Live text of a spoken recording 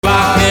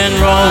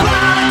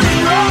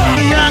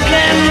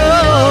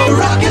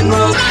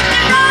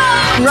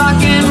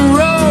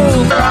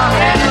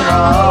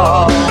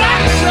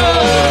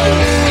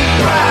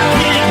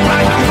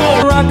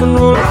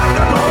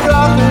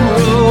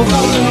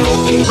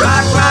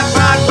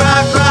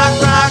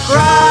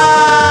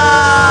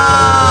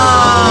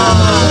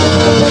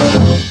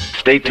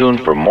Stay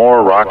tuned for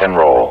more rock and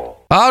roll.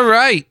 All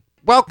right.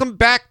 Welcome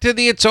back to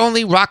the It's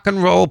Only Rock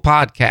and Roll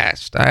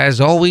podcast.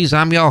 As always,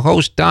 I'm your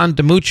host, Don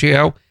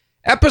DiMuccio.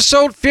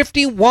 Episode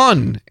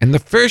 51 and the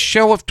first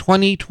show of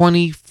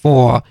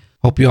 2024.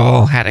 Hope you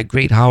all had a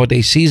great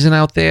holiday season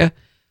out there.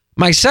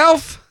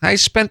 Myself, I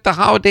spent the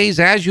holidays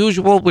as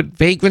usual with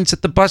vagrants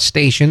at the bus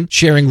station,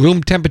 sharing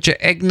room temperature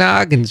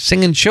eggnog and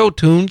singing show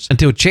tunes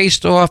until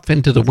chased off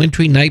into the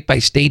wintry night by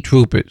state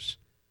troopers.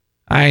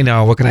 I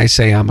know, what can I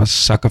say? I'm a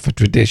sucker for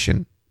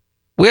tradition.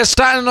 We're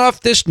starting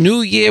off this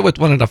new year with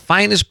one of the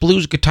finest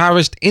blues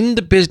guitarists in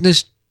the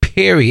business,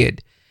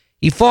 period.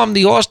 He formed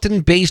the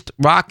Austin-based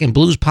rock and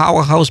blues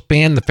powerhouse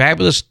band The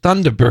Fabulous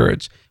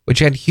Thunderbirds, which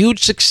had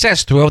huge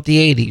success throughout the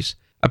 80s.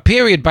 A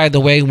period, by the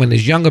way, when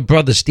his younger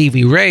brother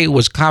Stevie Ray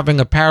was carving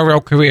a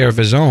parallel career of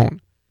his own.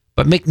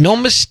 But make no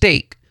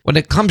mistake, when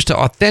it comes to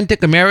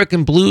authentic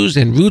American blues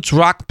and roots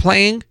rock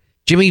playing,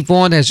 Jimmie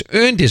Vaughan has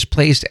earned his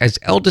place as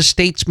elder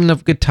statesman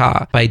of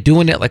guitar by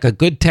doing it like a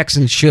good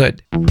Texan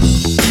should.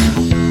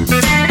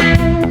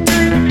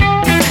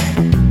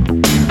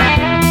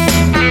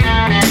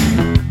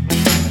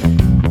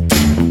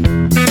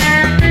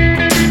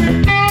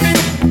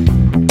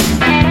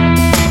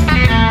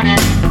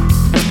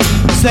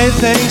 Say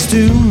things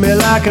to me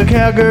like a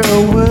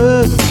cowgirl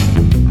would.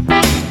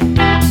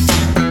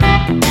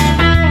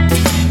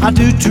 I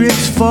do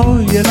tricks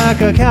for you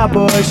like a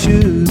cowboy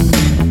should.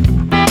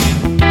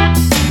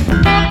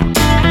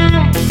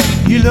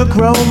 You look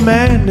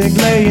romantic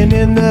laying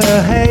in the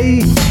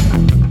hay.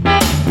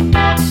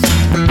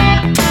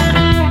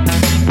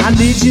 I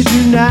need you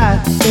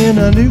tonight in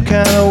a new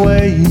kind of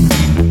way.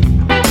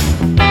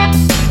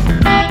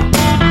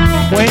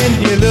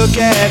 When you look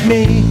at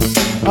me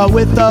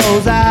with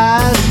those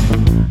eyes,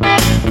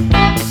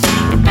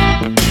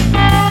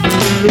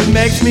 it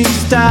makes me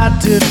start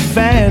to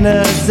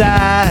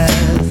fantasize.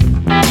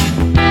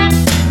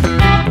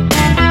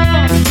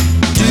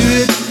 Do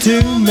it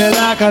to me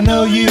like I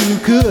know you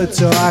could,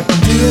 so I can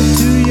do it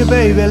to you,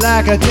 baby,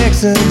 like a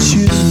Texan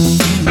should.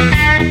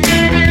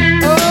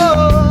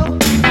 Oh,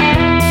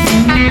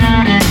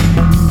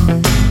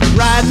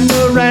 riding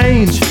the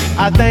range,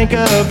 I think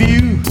of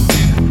you.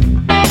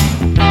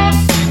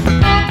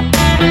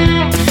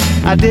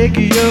 I dig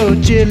your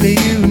chili,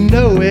 you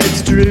know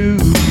it's true.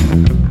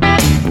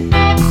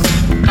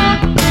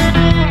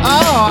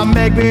 Oh, I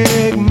make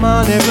big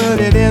money, put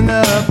it in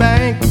the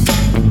bank.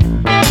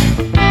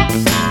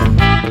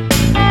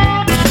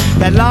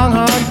 That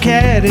longhorn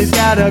cat has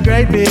got a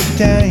great big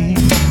tank.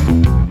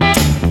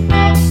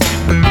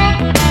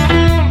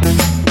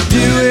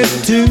 Do it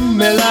to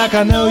me like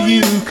I know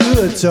you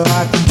could, so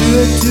I can do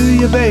it to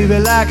you, baby,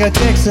 like a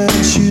Texan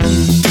should.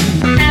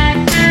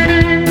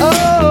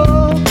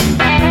 Oh,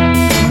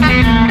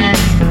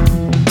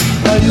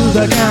 you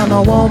the kind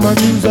of woman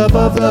who's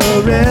above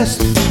the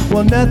rest.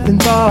 Well, nothing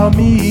for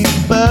me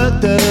but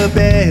the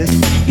best.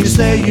 You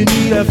say you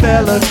need a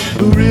fella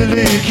who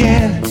really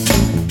can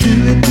do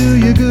it to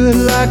you good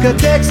like a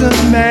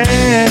Texan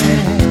man.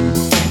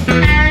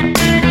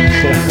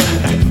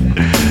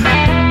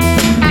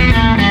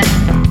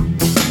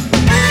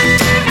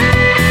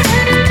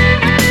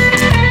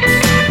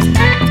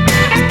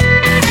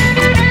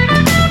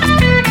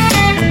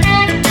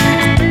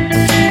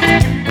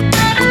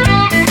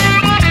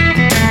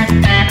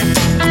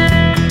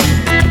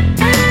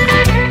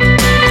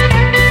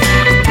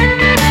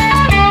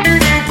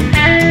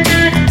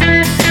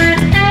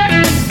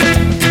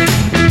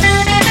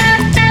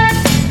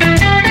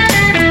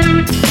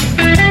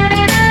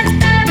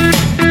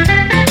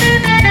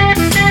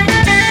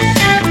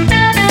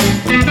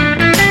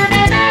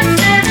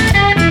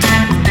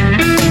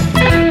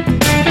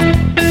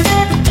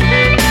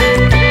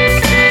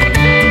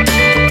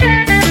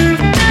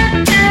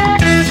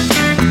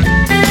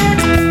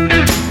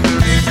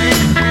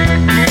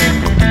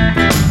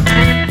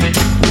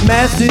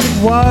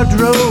 Massive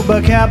wardrobe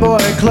of cowboy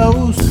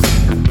clothes.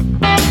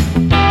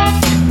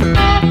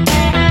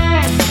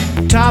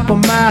 Top of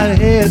my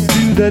head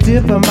to the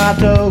tip of my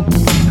toe.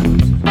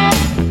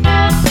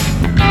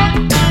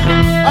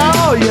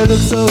 Oh, you look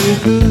so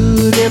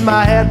good in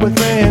my hat with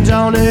fringe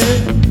on it.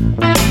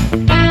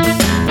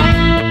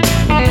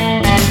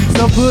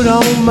 So put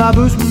on my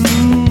boots,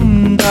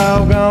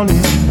 doggone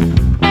it.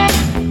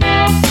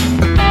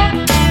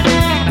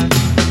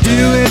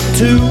 Do it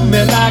to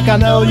me like I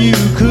know you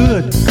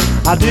could.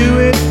 I'll do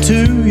it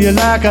to you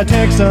like a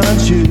Texan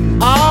should.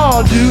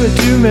 Oh, do it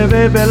to me,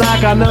 baby,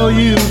 like I know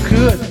you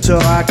could. So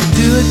I can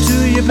do it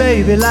to you,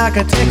 baby, like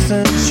a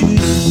Texan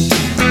should.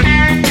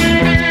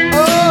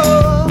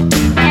 Oh,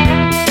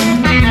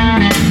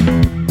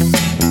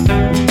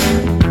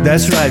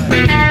 that's right,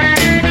 baby.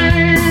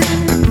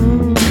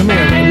 Come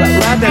here,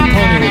 ride that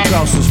pony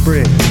across the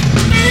spread.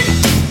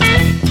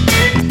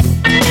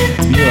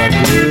 You're a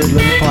good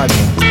little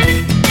partner.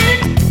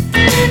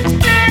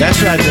 That's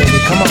right, baby,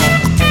 come on.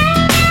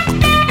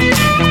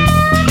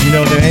 You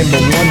know there ain't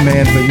but one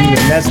man for you,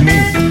 and that's me.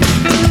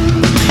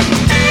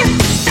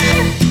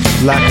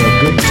 Like a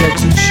good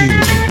Texan shoe,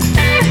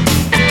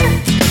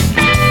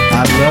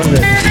 I love it.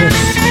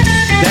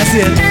 That's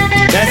it.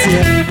 That's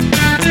it.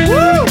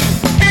 Woo!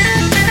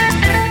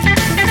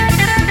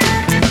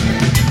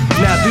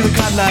 Now do the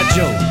Cotton Eye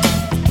Joe.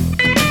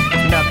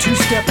 Now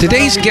two-step.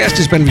 Today's guest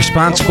has been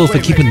responsible for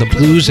keeping the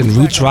blues and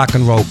roots rock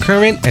and roll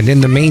current and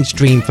in the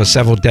mainstream for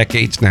several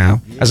decades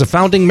now. As a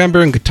founding member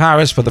and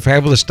guitarist for the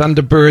fabulous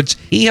Thunderbirds,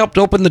 he helped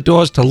open the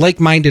doors to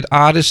like-minded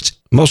artists,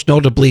 most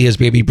notably his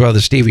baby brother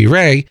Stevie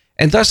Ray,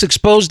 and thus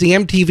exposed the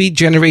MTV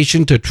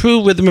generation to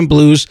true rhythm and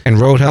blues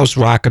and roadhouse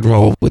rock and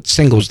roll with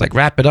singles like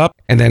Wrap It Up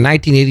and their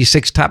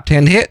 1986 top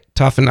 10 hit,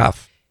 Tough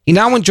Enough. He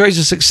now enjoys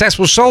a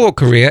successful solo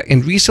career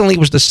and recently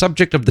was the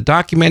subject of the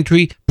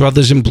documentary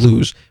Brothers in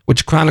Blues,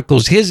 which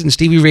chronicles his and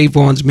Stevie Ray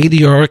Vaughan's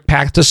meteoric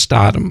path to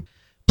stardom.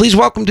 Please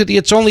welcome to the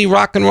It's Only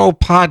Rock and Roll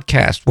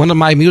podcast, one of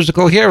my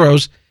musical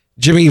heroes,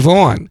 Jimmie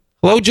Vaughan.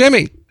 Hello,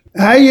 Jimmy.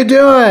 How you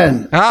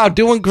doing? Oh,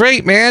 doing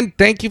great, man.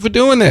 Thank you for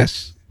doing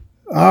this.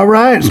 All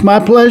right. It's my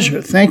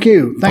pleasure. Thank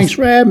you. Thanks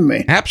for having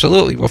me.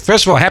 Absolutely. Well,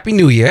 first of all, Happy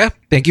New Year.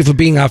 Thank you for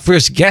being our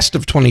first guest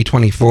of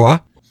 2024.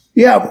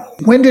 Yeah.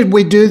 When did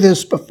we do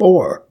this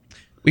before?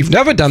 We've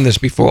never done this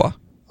before.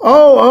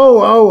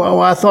 Oh,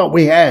 I thought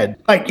we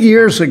had. Like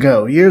years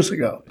ago.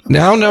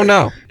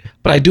 No.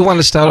 But I do want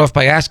to start off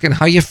by asking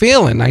how you're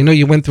feeling. I know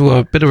you went through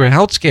a bit of a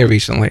health scare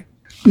recently.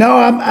 No,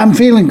 I'm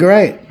feeling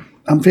great.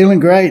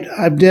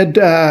 I did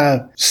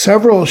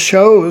several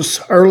shows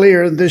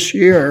earlier this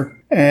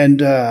year,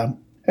 and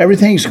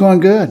everything's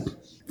going good.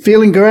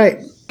 Feeling great.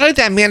 How did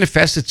that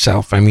manifest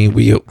itself? I mean,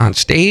 were you on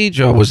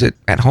stage or was it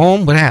at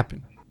home? What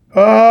happened?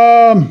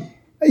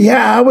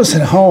 Yeah, I was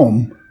at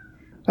home.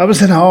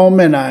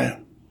 And I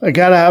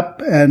got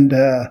up and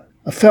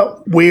I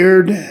felt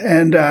weird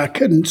and I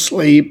couldn't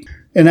sleep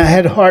and I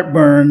had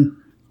heartburn.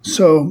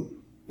 So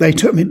they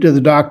took me to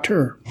the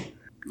doctor,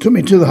 took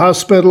me to the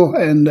hospital,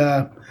 and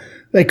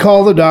they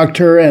called the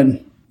doctor,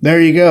 and there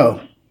you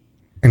go.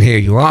 And here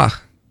you are.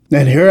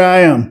 And here I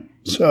am.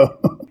 So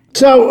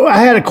I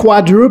had a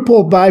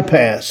quadruple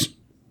bypass.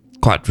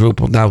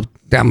 Quadruple. Now,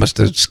 that must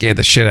have scared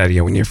the shit out of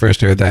you when you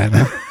first heard that,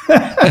 huh?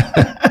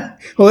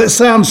 Well, it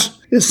sounds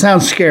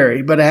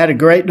scary, but I had a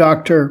great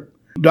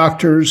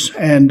doctors,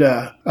 and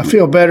I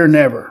feel better than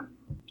ever.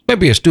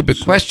 Maybe a stupid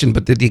question,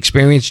 but did the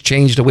experience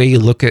change the way you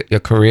look at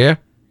your career?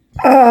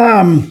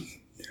 Well,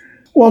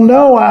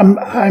 no, I'm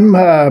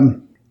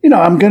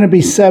going to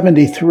be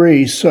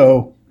 73.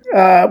 So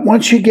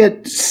once you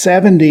get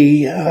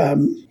 70,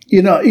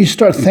 you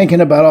start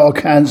thinking about all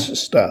kinds of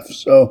stuff.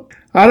 So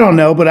I don't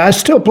know, but I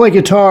still play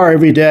guitar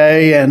every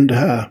day, and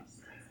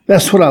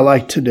that's what I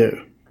like to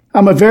do.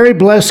 I'm a very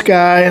blessed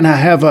guy, and I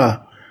have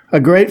a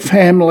great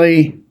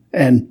family,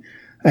 and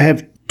I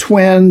have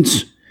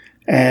twins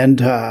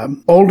and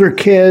older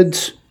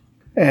kids,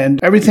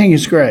 and everything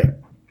is great.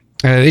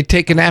 Are they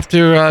taken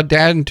after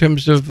Dad in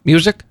terms of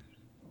music?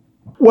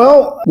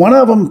 Well, one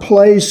of them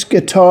plays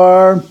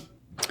guitar.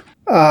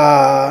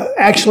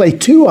 Actually,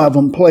 two of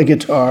them play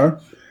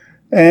guitar,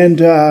 and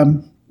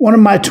one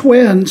of my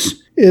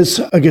twins is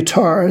a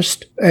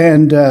guitarist,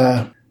 and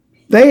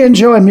they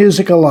enjoy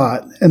music a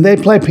lot, and they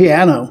play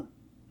piano.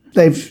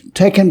 They've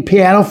taken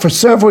piano for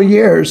several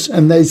years,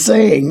 and they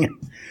sing.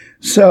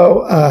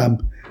 So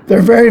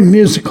they're very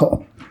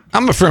musical.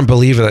 I'm a firm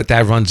believer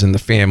that runs in the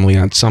family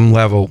on some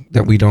level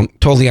that we don't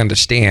totally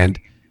understand.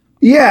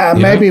 Yeah,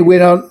 maybe we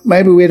don't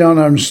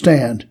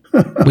understand.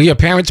 Were your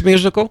parents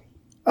musical?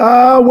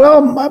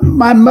 Well,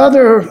 my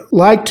mother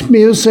liked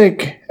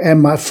music,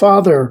 and my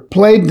father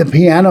played the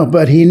piano,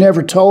 but he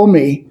never told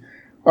me,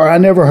 or I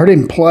never heard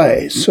him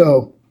play.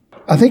 So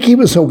I think he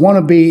was a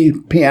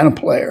wannabe piano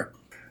player.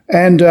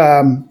 And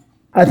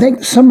I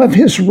think some of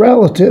his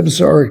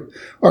relatives or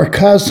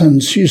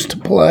cousins used to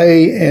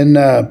play in,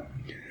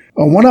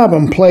 one of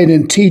them played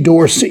in T.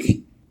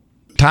 Dorsey.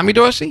 Tommy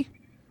Dorsey?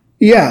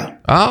 Yeah.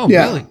 Oh,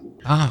 yeah. Really?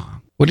 Oh.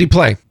 What did he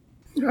play?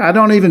 I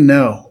don't even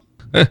know.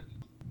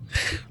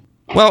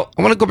 Well,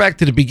 I want to go back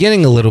to the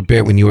beginning a little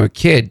bit when you were a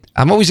kid.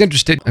 I'm always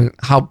interested in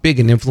how big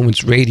an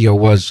influence radio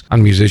was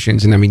on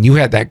musicians. And I mean, you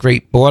had that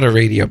great border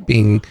radio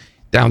being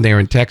down there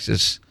in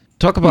Texas.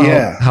 Talk about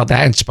how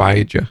that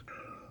inspired you.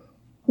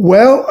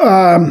 Well,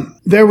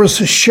 there was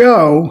a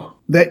show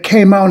that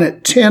came on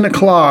at 10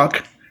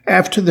 o'clock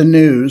after the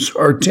news,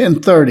 or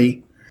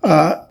 10:30.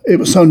 It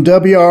was on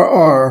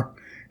WRR,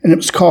 and it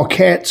was called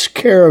Cat's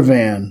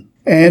Caravan.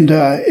 And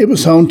it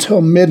was on till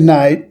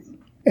midnight.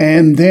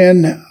 And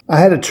then I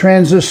had a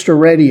transistor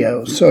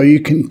radio, so you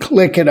can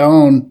click it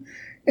on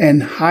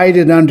and hide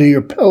it under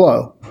your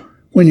pillow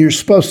when you're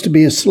supposed to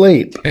be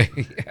asleep.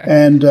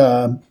 And,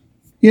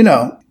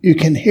 you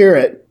can hear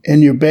it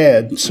in your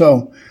bed.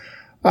 So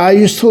I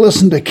used to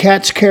listen to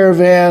Cat's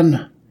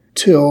Caravan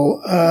till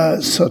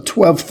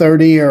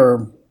 12:30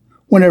 or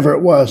whenever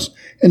it was.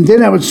 And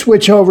then I would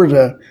switch over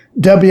to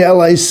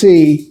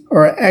WLAC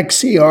or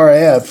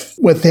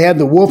XCRF. They had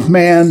the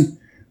Wolfman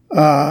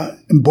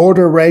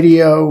Border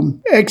Radio.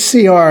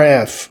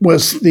 XCRF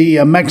was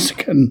the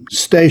Mexican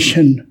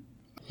station.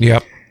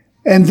 Yep.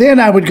 And then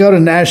I would go to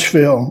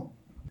Nashville.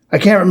 I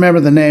can't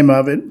remember the name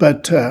of it,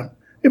 but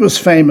it was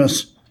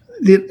famous.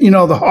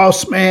 the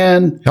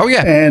Horseman. Oh,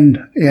 yeah.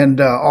 And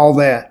all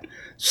that.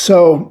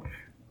 So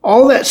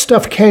all that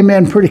stuff came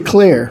in pretty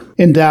clear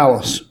in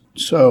Dallas.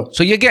 So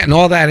you're getting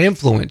all that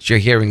influence. You're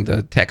hearing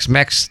the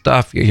Tex-Mex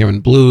stuff. You're hearing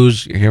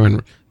blues. You're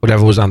hearing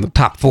whatever was on the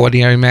top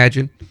 40, I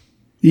imagine.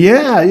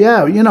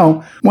 Yeah.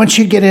 Once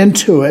you get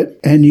into it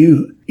and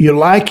you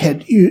like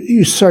it,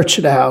 you search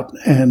it out.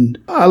 And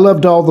I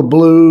loved all the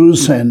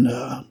blues, and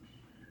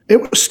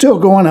it was still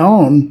going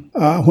on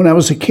when I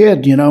was a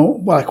kid,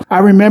 Like I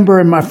remember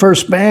in my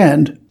first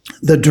band,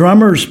 the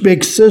drummer's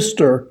big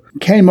sister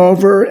came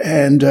over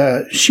and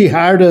she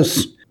hired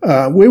us.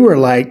 We were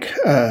like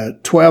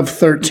 12,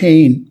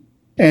 13.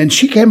 And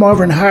she came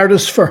over and hired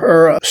us for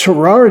her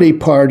sorority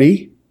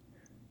party.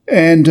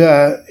 And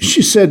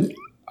she said,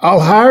 I'll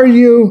hire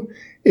you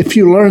if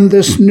you learn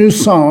this new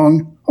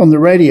song on the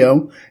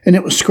radio. And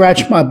it was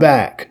Scratch My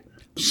Back,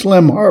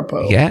 Slim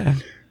Harpo. Yeah.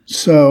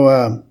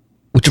 So...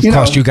 which, of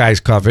course, you guys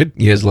covered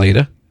years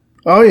later.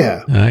 Oh,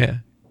 yeah. Oh, yeah.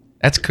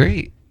 That's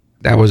great.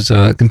 That was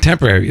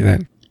contemporary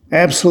then.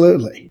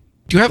 Absolutely.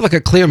 Do you have like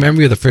a clear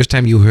memory of the first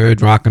time you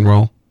heard rock and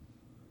roll?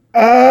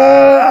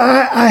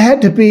 I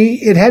had to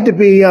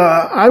be,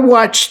 I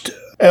watched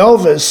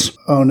Elvis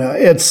on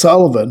Ed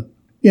Sullivan.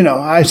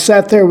 I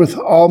sat there with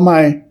all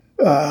my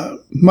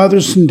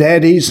mothers and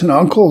daddies and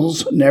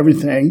uncles and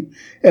everything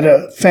at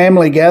a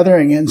family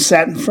gathering and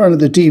sat in front of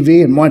the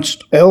TV and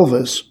watched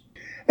Elvis.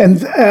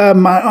 And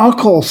my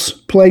uncles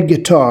played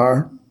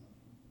guitar.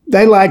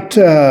 They liked,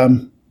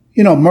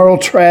 Merle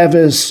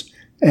Travis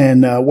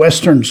and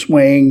Western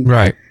Swing.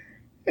 Right.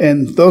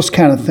 And those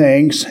kind of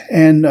things.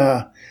 And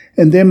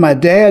then my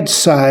dad's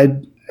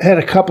side had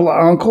a couple of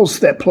uncles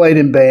that played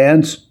in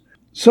bands.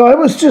 So it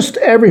was just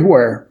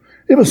everywhere.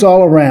 It was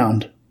all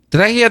around.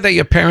 Did I hear that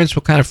your parents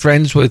were kind of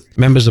friends with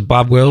members of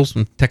Bob Wills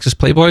and Texas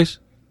Playboys?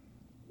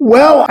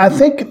 Well, I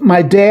think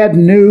my dad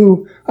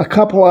knew a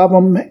couple of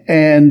them,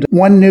 and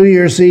one New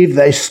Year's Eve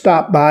they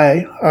stopped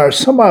by, or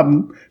some of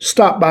them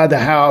stopped by the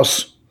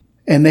house,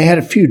 and they had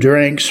a few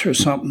drinks or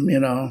something,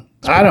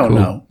 I don't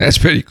know. That's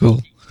pretty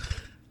cool.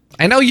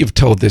 I know you've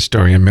told this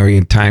story a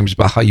million times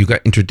about how you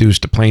got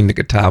introduced to playing the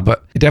guitar,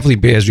 but it definitely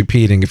bears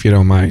repeating if you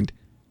don't mind.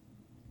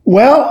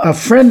 Well, a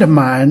friend of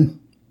mine,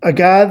 a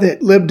guy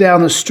that lived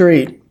down the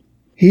street,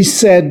 he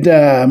said,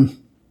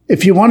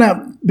 if you want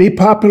to be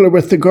popular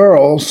with the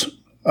girls,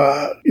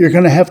 you're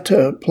going to have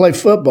to play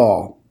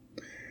football.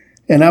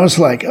 And I was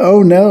like,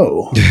 oh,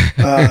 no,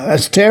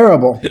 that's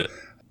terrible.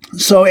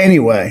 So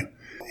anyway,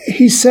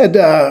 he said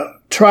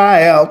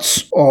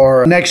tryouts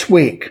or next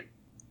week.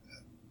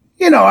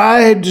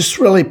 I had just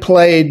really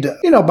played,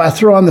 by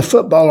throwing the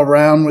football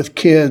around with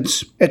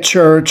kids at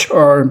church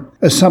or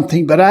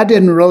something, but I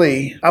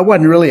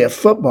wasn't really a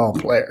football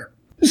player.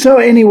 So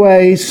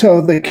anyway,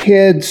 the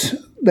kids,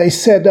 they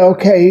said,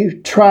 okay,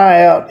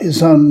 tryout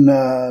is on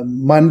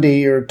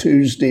Monday or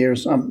Tuesday or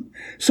something.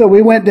 So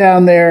we went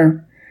down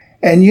there,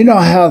 and you know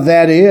how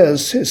that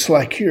is. It's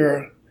like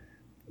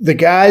the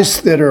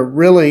guys that are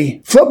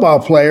really football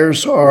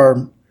players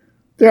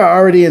they're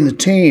already in the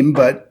team,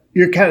 but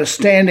you're kind of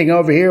standing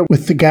over here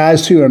with the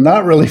guys who are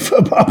not really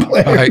football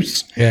players.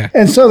 Right. Yeah.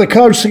 And so the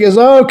coach says,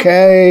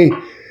 okay,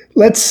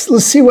 let's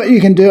see what you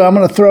can do. I'm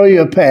going to throw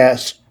you a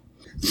pass.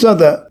 So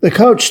the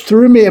coach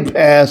threw me a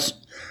pass.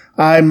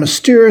 I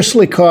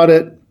mysteriously caught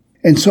it.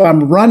 And so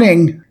I'm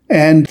running,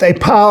 and they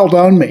piled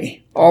on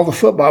me, all the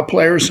football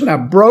players, and I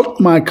broke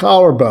my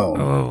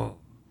collarbone. Oh.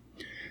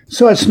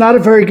 So it's not a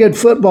very good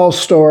football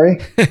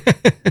story.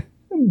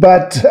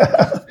 But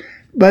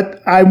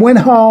I went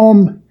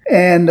home,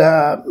 and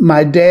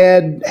my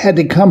dad had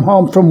to come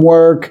home from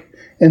work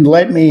and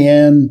let me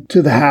in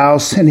to the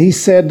house. And he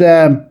said,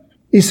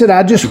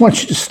 I just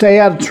want you to stay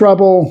out of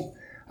trouble.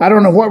 I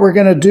don't know what we're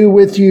going to do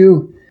with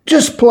you.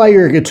 Just play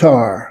your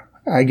guitar,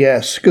 I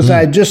guess. Because I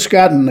had just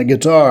gotten a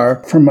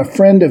guitar from a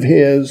friend of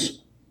his,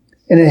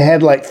 and it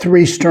had like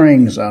 3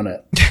 strings on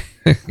it.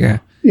 Yeah.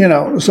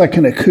 It was like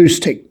an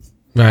acoustic.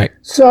 Right.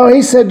 So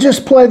he said,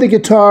 just play the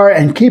guitar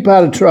and keep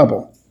out of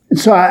trouble. And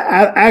so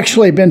I've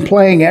actually been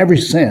playing ever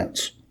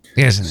since.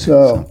 Isn't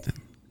So, something?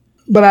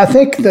 But I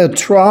think the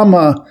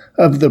trauma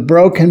of the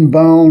broken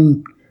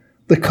bone,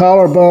 the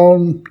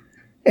collarbone,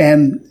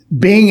 and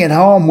being at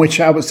home,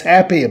 which I was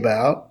happy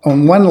about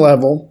on one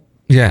level.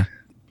 Yeah.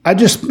 I've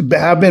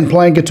been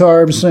playing guitar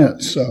ever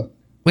since. So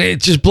Well,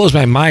 it just blows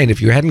my mind.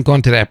 If you hadn't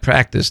gone to that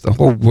practice, the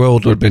whole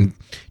world would have been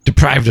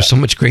deprived of so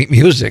much great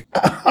music.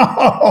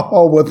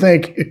 Oh, well,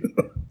 thank you.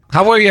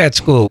 How were you at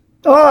school?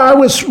 Oh, I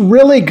was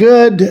really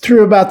good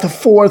through about the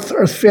 4th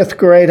or 5th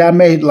grade. I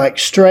made like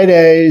straight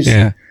A's.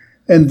 Yeah.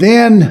 And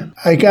then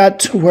I got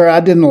to where I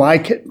didn't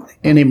like it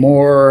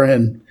anymore,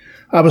 and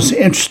I was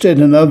interested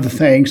in other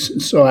things.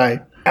 And so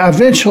I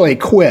eventually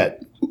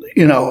quit,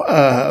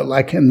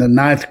 like in the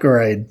 9th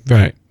grade.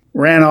 Right.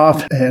 Ran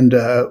off and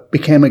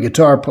became a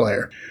guitar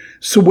player.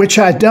 So which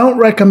I don't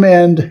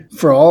recommend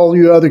for all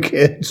you other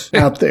kids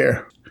out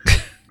there.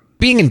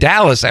 Being in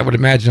Dallas, I would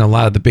imagine a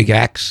lot of the big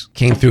acts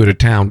came through to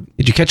town.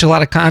 Did you catch a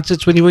lot of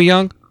concerts when you were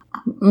young?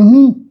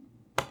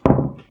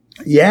 Mm-hmm.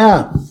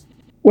 Yeah.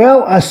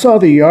 Well, I saw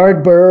the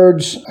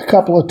Yardbirds a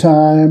couple of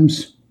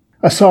times.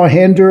 I saw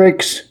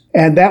Hendrix,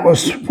 and that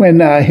was when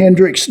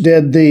Hendrix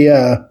did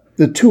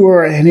the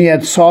tour, and he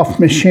had Soft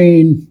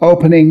Machine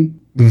opening.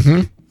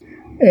 Mm-hmm.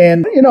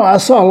 And, I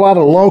saw a lot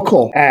of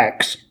local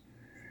acts.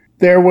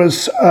 There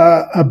was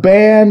a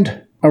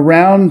band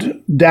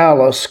around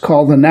Dallas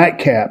called the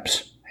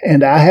Nightcaps,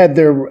 and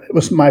it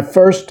was my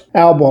first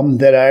album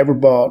that I ever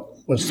bought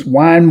was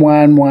Wine,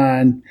 Wine,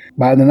 Wine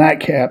by the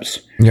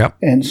Nightcaps. Yep.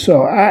 And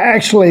so I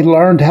actually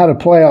learned how to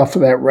play off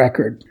of that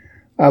record.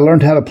 I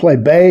learned how to play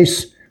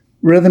bass,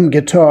 rhythm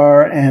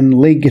guitar, and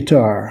lead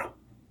guitar,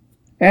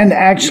 and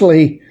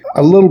actually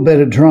a little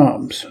bit of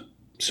drums.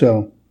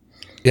 So,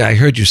 yeah, I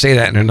heard you say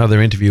that in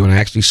another interview, and I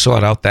actually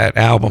sought out that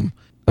album.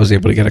 I was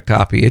able to get a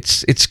copy.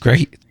 It's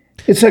great.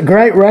 It's a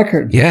great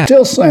record. Yeah.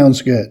 Still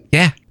sounds good.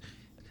 Yeah.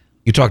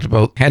 You talked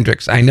about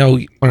Hendrix. I know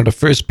one of the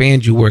first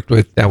bands you worked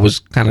with that was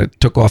kind of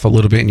took off a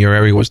little bit in your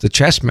area was the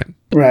Chessmen.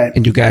 Right.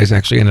 And you guys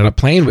actually ended up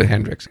playing with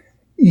Hendrix.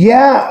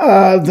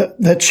 Yeah,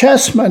 the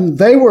Chessmen,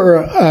 they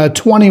were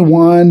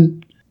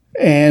 21,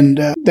 and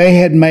they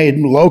had made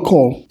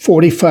local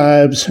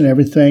 45s and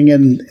everything.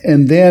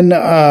 And then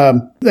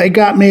they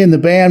got me in the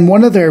band.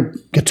 One of their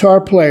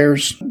guitar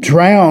players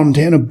drowned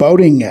in a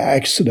boating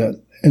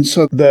accident. And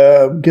so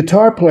the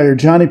guitar player,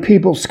 Johnny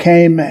Peebles,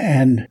 came,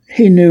 and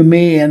he knew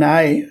me, and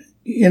I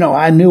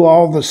knew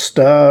all the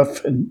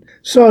stuff. And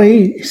so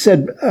he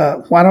said,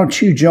 why don't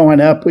you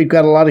join up? We've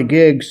got a lot of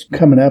gigs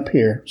coming up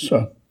here.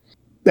 So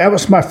that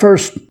was my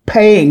first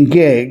paying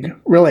gig,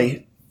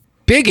 really.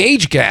 Big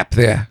age gap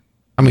there.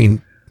 I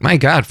mean, my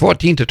God,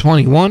 14 to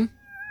 21?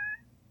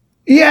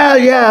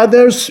 Yeah,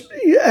 there's,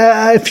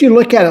 if you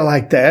look at it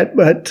like that,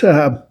 but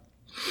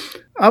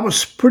I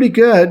was pretty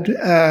good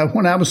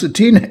when I was a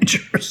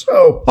teenager.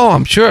 So, oh,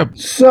 I'm sure.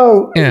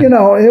 So, yeah.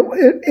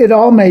 It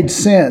all made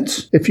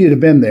sense if you'd have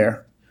been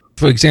there.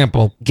 For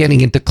example,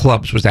 getting into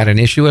clubs, was that an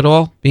issue at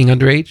all, being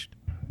underage?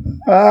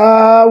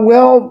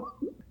 Well,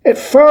 at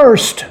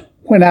first,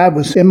 when I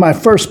was in my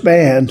first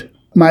band,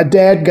 my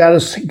dad got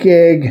us a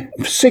gig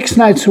 6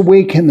 nights a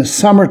week in the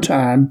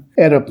summertime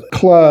at a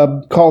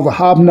club called the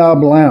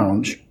Hobnob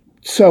Lounge.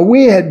 So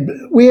we had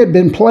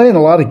been playing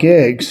a lot of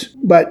gigs,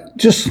 but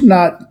just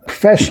not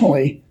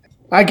professionally.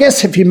 I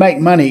guess if you make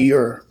money,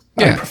 you're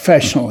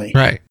professionally.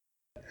 Right.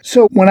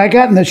 So when I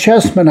got in the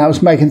Chessmen, I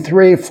was making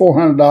 $300 or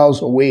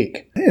 $400 a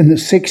week in the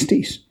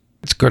 60s.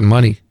 It's good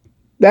money.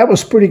 That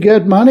was pretty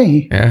good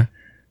money. Yeah.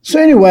 So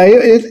anyway,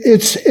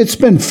 it's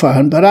been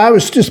fun, but I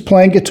was just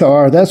playing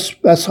guitar.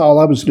 That's all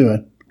I was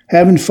doing,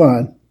 having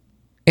fun.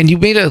 And you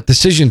made a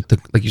decision to,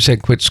 like you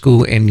said, quit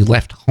school, and you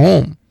left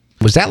home.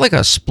 Was that like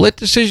a split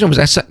decision? Or was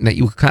that something that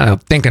you were kind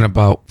of thinking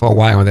about for a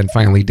while and then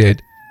finally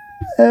did?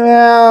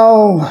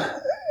 Well,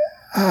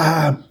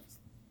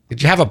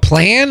 did you have a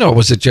plan, or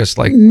was it just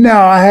like... No,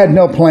 I had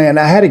no plan.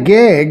 I had a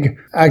gig.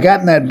 I got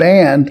in that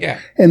band,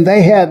 and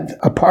they had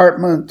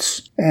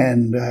apartments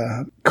and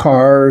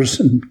cars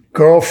and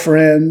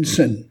girlfriends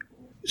and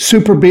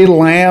Super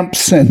Beetle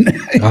amps, and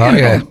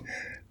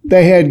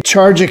they had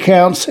charge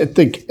accounts at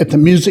the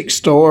music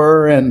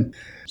store, and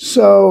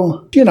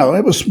so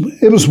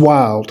it was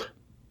wild.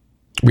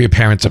 Were your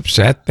parents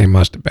upset? They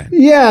must have been.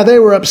 Yeah, they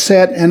were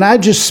upset, and I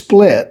just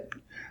split.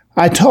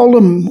 I told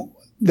them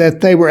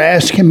that they were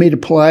asking me to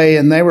play,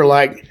 and they were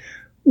like,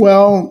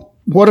 well,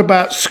 what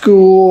about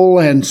school?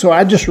 And so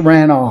I just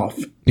ran off.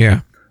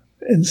 Yeah.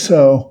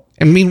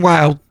 And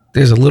meanwhile,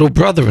 there's a little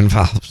brother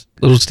involved,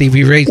 little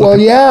Stevie Ray. Well,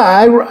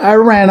 I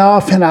ran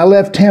off, and I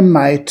left him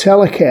my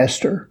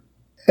Telecaster.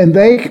 And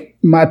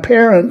my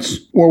parents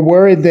were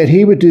worried that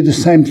he would do the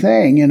same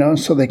thing,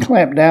 so they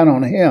clamped down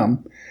on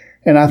him.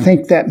 And I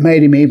think that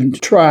made him even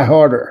try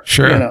harder.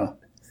 Sure.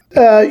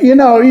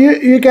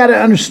 You got to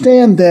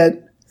understand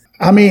that,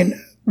 I mean,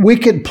 we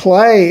could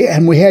play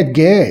and we had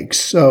gigs,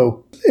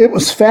 so it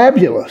was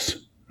fabulous.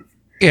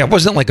 Yeah, it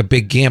wasn't like a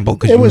big gamble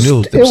because you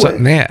knew there was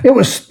something there. It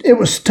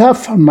was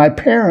tough on my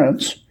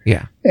parents.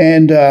 Yeah.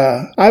 And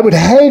I would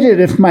hate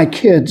it if my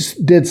kids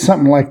did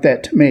something like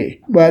that to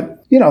me. But,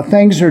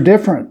 things are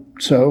different,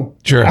 so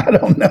sure. I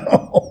don't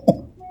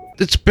know.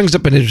 This brings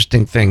up an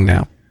interesting thing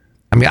now.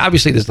 I mean,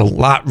 obviously, there's a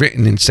lot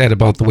written and said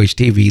about the way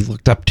Stevie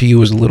looked up to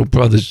you as little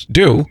brothers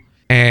do.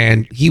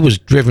 And he was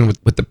driven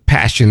with the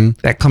passion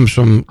that comes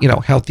from,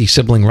 healthy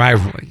sibling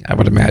rivalry, I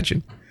would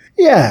imagine.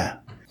 Yeah.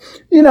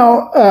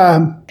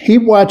 He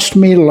watched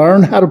me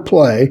learn how to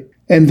play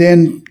and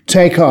then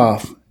take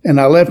off. And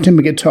I left him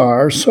a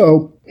guitar,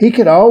 so he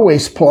could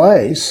always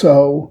play.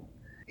 So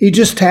he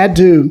just had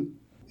to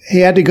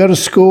go to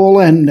school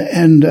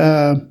and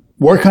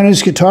work on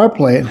his guitar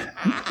playing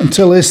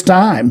until his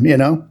time,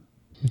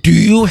 Do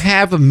you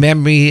have a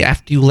memory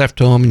after you left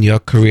home and your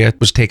career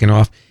was taken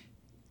off?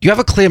 Do you have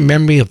a clear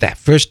memory of that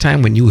first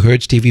time when you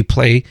heard Stevie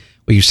play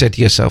where you said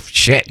to yourself,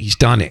 shit, he's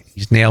done it.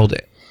 He's nailed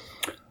it?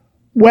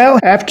 Well,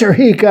 after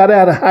he got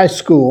out of high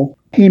school,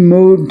 he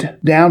moved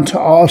down to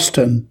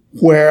Austin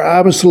where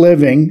I was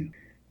living.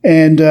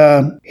 And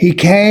he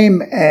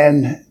came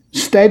and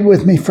stayed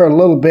with me for a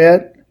little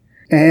bit.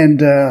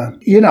 And,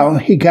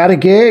 he got a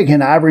gig,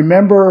 and I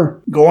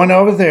remember going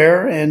over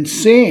there and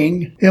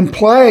seeing him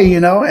play,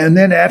 and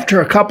then after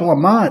a couple of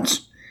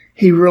months,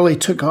 he really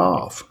took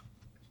off,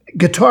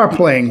 guitar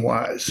playing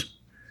wise.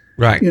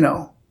 Right.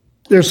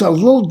 There's a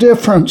little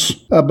difference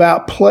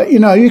about play.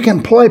 You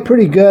can play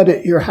pretty good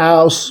at your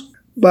house,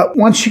 but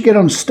once you get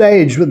on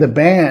stage with a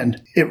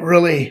band, it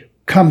really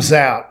comes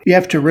out. You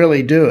have to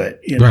really do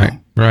it,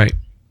 Right.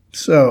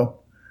 So...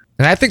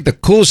 And I think the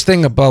coolest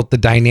thing about the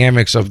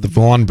dynamics of the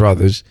Vaughan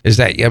brothers is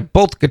that you have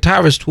both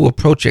guitarists who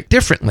approach it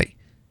differently,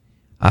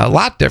 a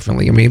lot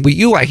differently. I mean, with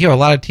you, I hear a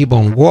lot of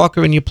T-Bone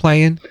Walker in you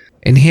playing,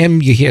 and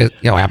him, you hear,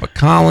 Albert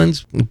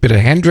Collins, a bit of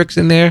Hendrix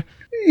in there.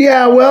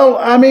 Yeah, well,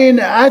 I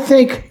mean, I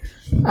think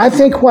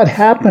what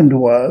happened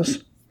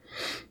was,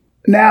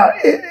 now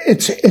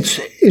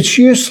it's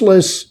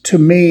useless to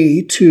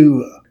me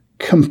to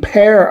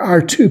compare our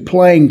two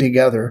playing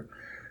together.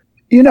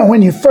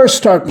 When you first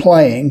start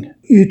playing,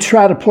 you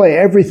try to play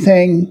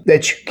everything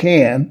that you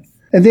can,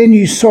 and then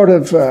you sort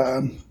of,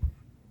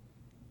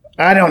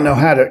 I don't know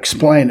how to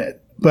explain it,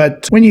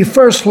 but when you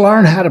first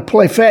learn how to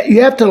play fast,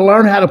 you have to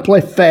learn how to play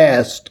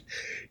fast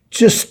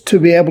just to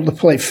be able to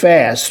play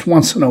fast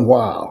once in a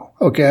while,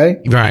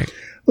 okay? Right.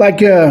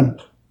 Like,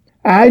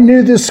 I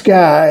knew this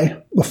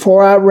guy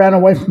before I ran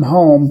away from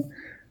home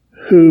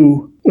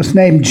who was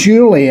named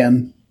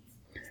Julian,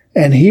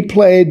 and he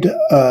played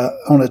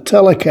on a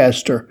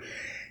Telecaster.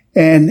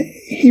 And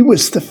he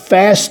was the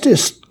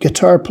fastest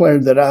guitar player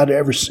that I'd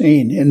ever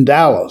seen in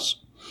Dallas.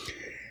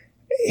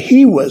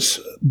 He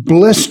was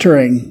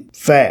blistering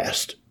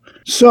fast.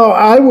 So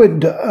I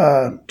would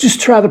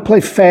just try to play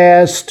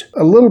fast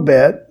a little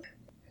bit.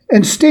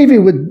 And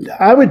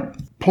I would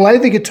play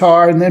the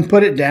guitar and then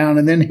put it down,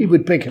 and then he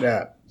would pick it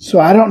up. So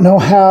I don't know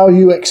how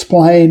you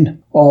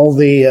explain all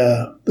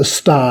the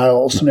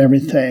styles and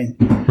everything.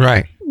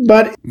 Right.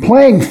 But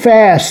playing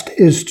fast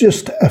is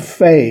just a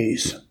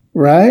phase,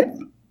 right?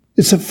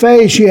 It's a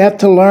phase. You have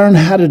to learn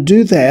how to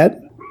do that.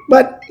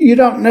 But you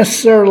don't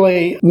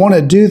necessarily want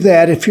to do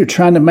that if you're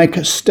trying to make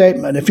a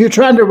statement. If you're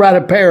trying to write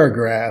a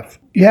paragraph,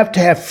 you have to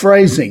have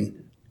phrasing.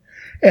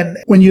 And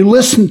when you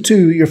listen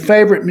to your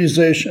favorite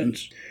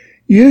musicians,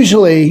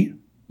 usually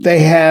they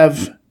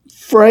have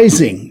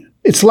phrasing.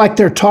 It's like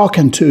they're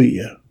talking to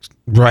you.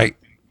 Right.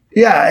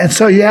 Yeah, and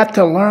so you have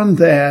to learn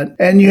that,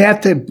 and you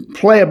have to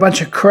play a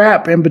bunch of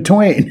crap in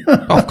between.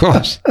 Of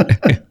course.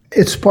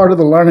 It's part of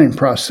the learning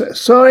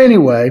process. So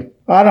anyway,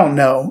 I don't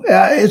know.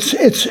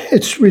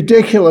 It's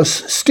ridiculous.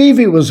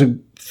 Stevie was a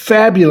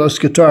fabulous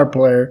guitar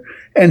player,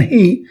 and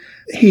he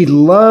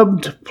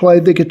loved to play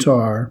the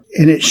guitar,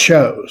 and it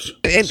shows.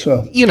 And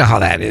so you know how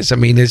that is. I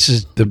mean, this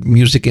is the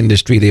music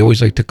industry. They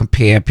always like to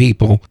compare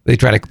people. They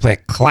try to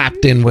compare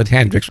Clapton with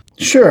Hendrix.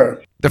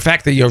 Sure. The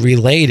fact that you're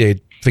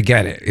related,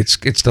 forget it.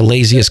 It's the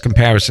laziest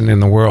comparison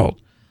in the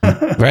world.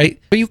 Right?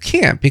 But you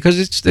can't,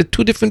 because they're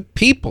two different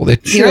people. They're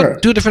Sure.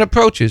 two different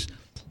approaches.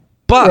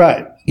 But,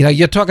 Right.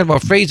 You're talking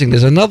about phrasing.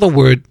 There's another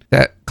word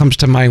that comes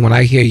to mind when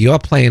I hear you're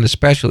playing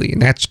especially,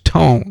 and that's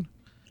tone.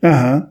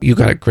 Uh-huh. You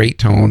got a great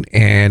tone,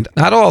 and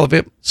not all of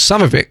it,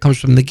 some of it comes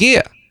from the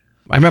gear.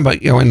 I remember,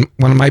 and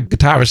one of my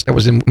guitarists that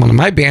was in one of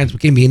my bands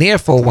gave me an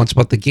earful once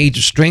about the gauge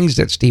of strings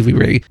that Stevie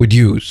Ray would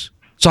use.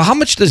 So how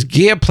much does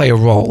gear play a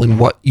role in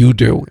what you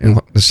do and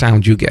what the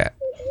sound you get?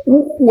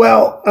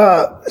 Well,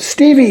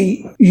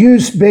 Stevie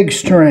used big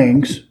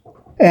strings,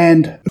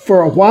 and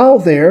for a while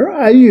there,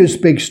 I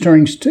used big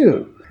strings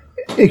too,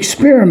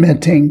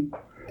 experimenting,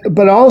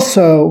 but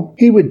also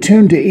he would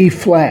tune to E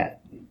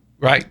flat.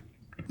 Right.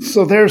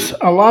 So there's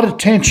a lot of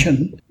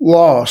tension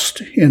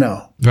lost,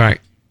 Right.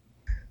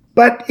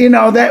 But,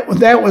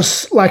 that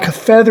was like a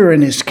feather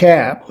in his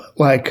cap.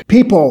 Like,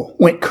 people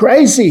went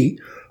crazy.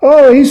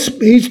 Oh,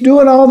 he's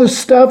doing all this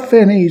stuff,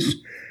 and he's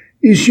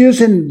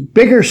using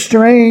bigger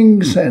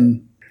strings,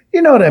 and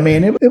you know what I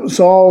mean? It was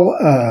all,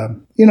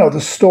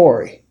 the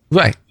story.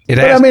 Right. But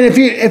I mean,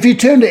 if you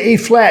tune to E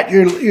flat,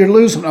 you're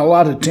losing a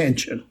lot of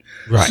tension.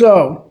 Right.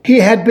 So he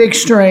had big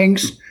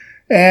strings,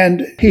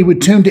 and he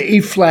would tune to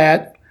E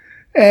flat,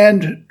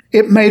 and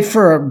it made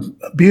for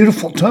a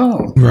beautiful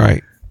tone.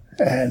 Right.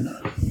 And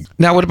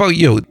now, what about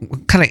you?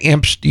 What kind of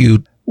amps do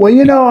you?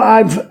 well,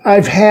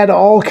 I've had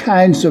all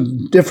kinds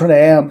of different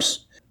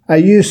amps. I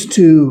used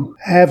to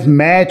have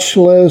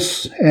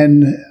matchless,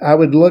 and I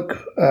would look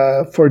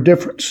for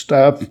different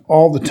stuff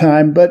all the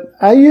time. But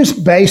I use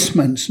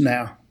Bassmans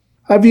now.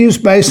 I've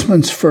used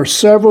Bassmans for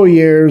several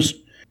years,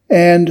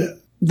 and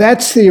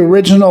that's the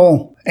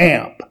original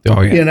amp.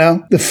 Oh, yeah.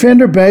 The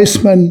Fender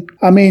Bassman,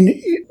 I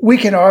mean, we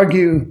can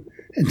argue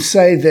and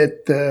say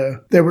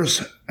that there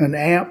was an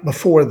amp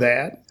before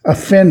that, a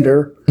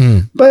Fender,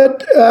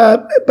 but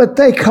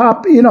they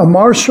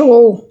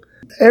Marshall,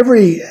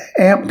 every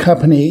amp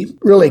company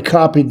really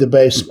copied the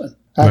Bassman,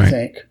 I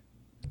think.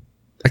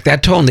 Like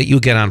that tone that you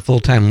get on Full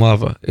Time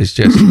Lover is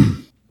just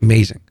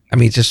amazing. I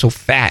mean, it's just so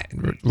fat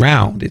and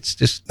round. It's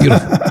just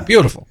beautiful.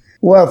 Beautiful.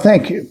 Well,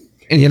 thank you.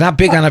 And you're not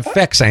big on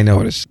effects, I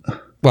noticed.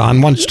 Well,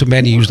 on Once Too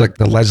Many, you use like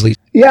the Leslie.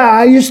 Yeah,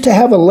 I used to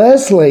have a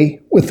Leslie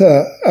with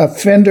a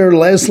Fender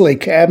Leslie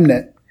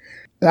cabinet,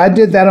 I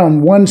did that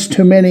on One's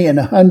Too Many and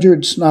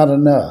 100's Not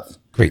Enough.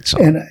 Great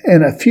song.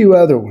 And a few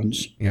other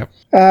ones. Yep.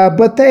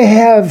 But they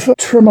have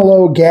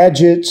tremolo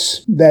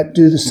gadgets that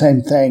do the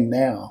same thing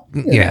now.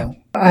 You know.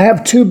 I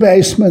have 2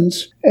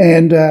 Bassmans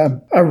and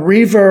a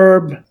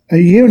reverb, a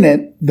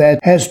unit that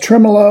has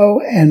tremolo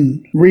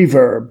and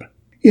reverb.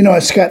 You know,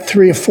 it's got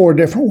 3 or 4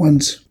 different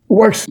ones. It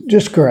works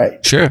just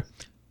great. Sure.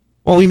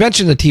 Well, we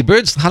mentioned the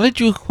T-Birds. How did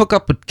you hook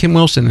up with Kim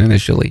Wilson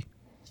initially?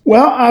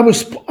 Well, I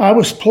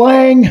was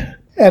playing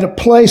at a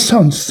place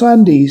on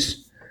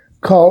Sundays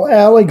called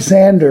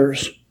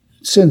Alexander's.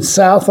 It's in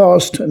South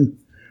Austin.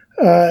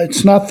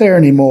 It's not there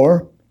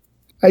anymore.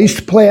 I used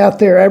to play out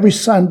there every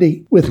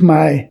Sunday with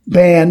my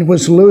band. It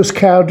was Louis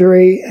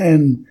Cowdery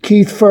and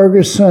Keith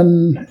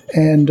Ferguson,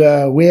 and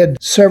we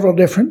had several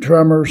different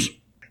drummers.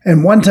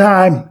 And one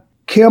time,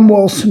 Kim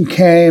Wilson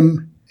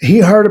came. He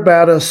heard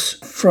about us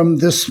from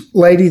this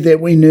lady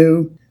that we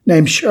knew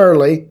named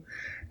Shirley.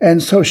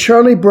 And so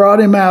Shirley brought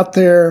him out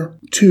there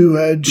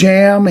to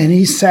jam, and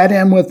he sat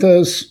in with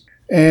us.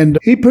 And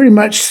he pretty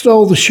much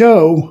stole the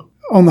show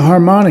on the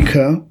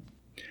harmonica.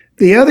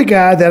 The other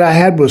guy that I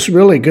had was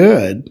really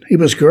good. He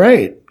was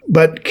great.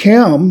 But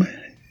Kim,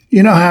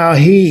 you know how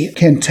he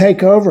can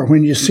take over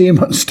when you see him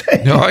on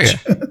stage. Oh, yeah.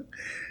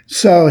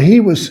 So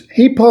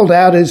he pulled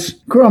out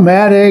his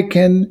chromatic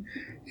and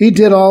he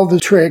did all the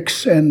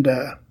tricks. And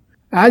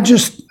I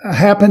just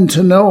happened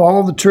to know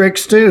all the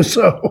tricks too.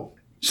 So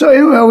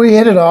anyway, we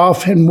hit it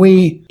off, and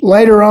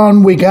later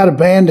on we got a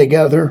band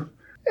together.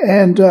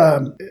 And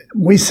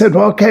we said,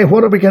 well, okay,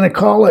 what are we going to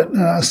call it?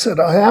 And I said,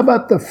 how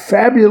about the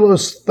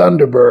Fabulous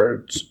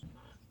Thunderbirds?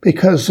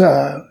 Because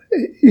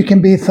you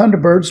can be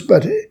Thunderbirds,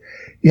 but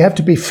you have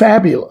to be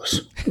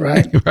fabulous,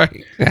 right?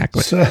 Right,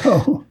 exactly.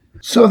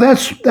 So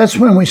that's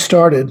when we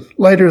started,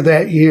 later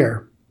that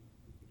year.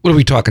 What are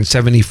we talking,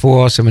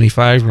 74,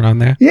 75, around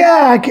there?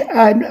 Yeah,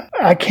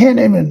 I can't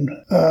even,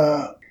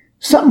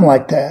 something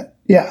like that,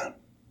 yeah.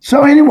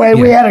 So anyway,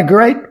 we had a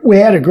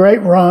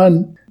great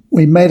run.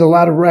 We made a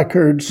lot of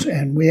records,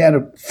 and we had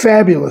a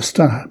fabulous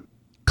time.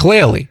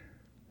 Clearly.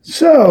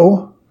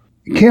 So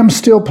Kim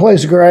still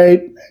plays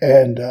great,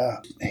 and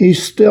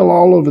he's still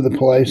all over the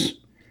place.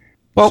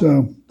 Well,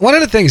 one of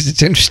the things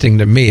that's interesting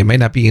to me, it may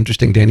not be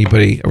interesting to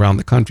anybody around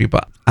the country,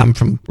 but I'm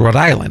from Rhode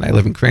Island. I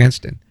live in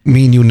Cranston.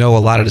 Me and you know a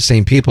lot of the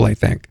same people, I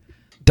think.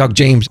 Doug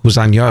James was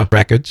on your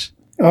records.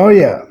 Oh,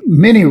 yeah.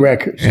 Many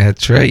records. Yeah,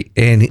 that's right.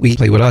 And he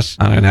played with us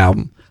on an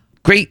album.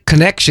 Great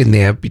connection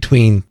there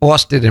between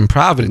Austin and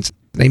Providence.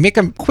 They make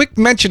a quick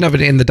mention of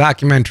it in the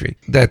documentary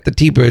that the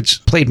T-Birds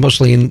played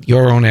mostly in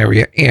your own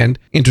area and,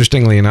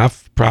 interestingly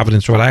enough,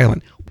 Providence, Rhode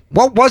Island.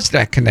 What was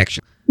that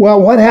connection? Well,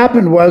 what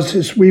happened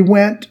was we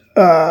went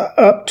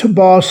up to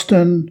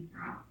Boston,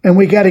 and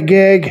we got a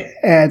gig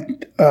at,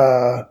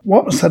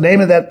 what was the name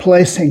of that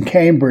place in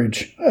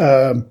Cambridge?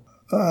 I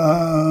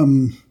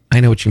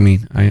know what you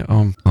mean.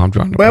 I'm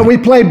drawing. Well, we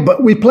played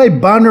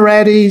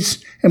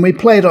Bunratty's, and we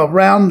played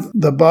around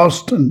the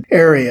Boston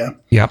area.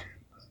 Yep.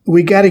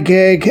 We got a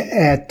gig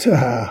at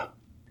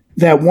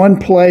that one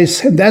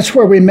place, and that's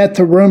where we met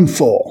the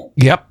Roomful.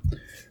 Yep.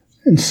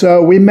 And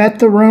so we met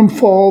the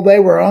Roomful. They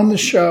were on the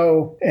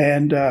show,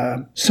 and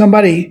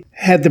somebody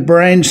had the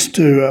brains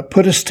to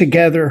put us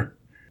together,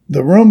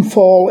 the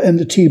Roomful and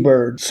the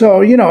T-Birds.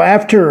 So, you know,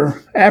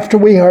 after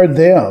we heard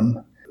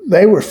them,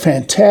 they were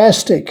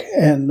fantastic.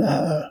 And,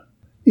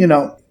 you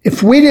know,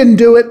 if we didn't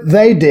do it,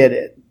 they did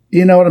it.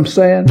 You know what I'm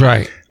saying?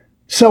 Right.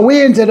 So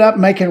we ended up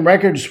making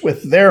records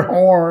with their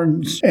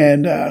horns,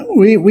 and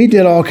we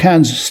did all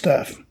kinds of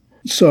stuff.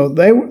 So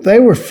they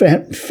were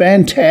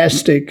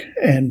fantastic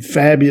and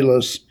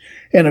fabulous.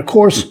 And, of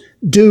course,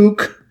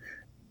 Duke.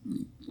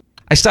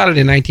 I started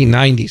in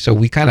 1990, so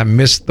we kind of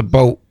missed the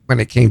boat when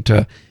it came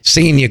to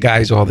seeing you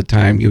guys all the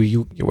time.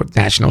 You were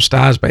national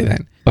stars by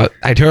then. But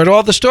I'd heard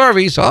all the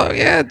stories. Oh,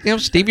 yeah, you know,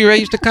 Stevie Ray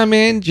used to come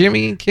in.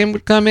 Jimmy and Kim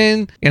would come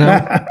in, you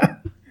know.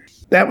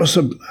 That was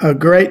a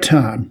great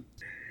time.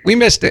 We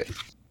missed it.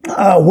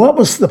 What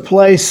was the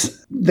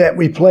place that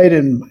we played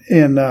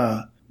in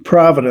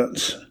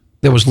Providence?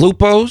 There was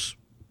Lupo's.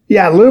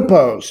 Yeah,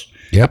 Lupo's.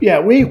 Yep. Yeah,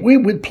 we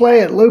would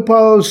play at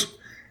Lupo's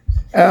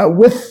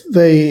with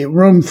the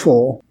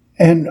Roomful,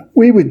 and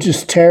we would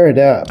just tear it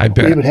up. I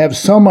bet. We would have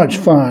so much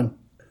fun.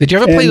 Did you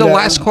ever play the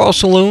Last Call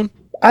Saloon?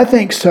 I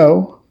think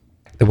so.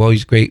 There were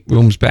always great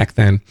rooms back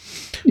then.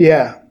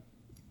 Yeah.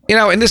 You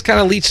know, and this kind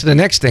of leads to the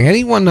next thing.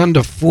 Anyone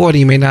under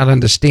 40 may not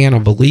understand or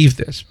believe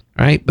this,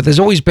 right? But there's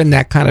always been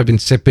that kind of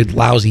insipid,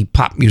 lousy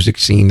pop music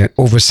scene that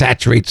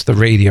oversaturates the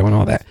radio and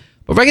all that.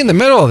 But right in the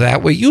middle of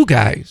that were you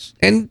guys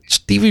and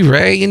Stevie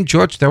Ray and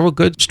George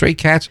Thorogood, Stray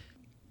Cats,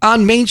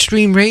 on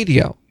mainstream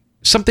radio,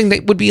 something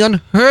that would be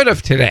unheard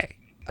of today.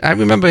 I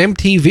remember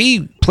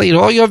MTV played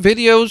all your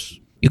videos.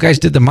 You guys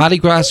did the Mardi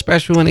Gras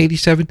special in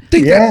 '87.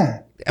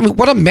 Yeah. I mean,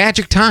 what a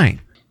magic time.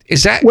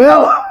 Is that?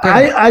 Well,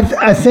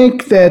 I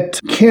think that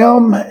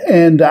Kim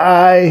and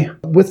I,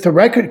 with the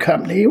record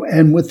company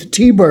and with the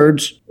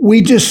T-Birds,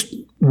 we just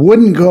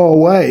wouldn't go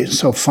away.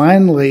 So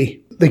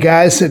finally, the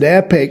guys at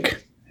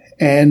Epic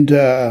and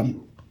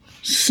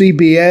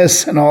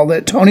CBS and all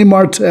that. Tony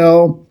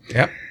Martell.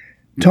 Yep.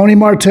 Tony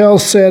Martell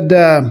said,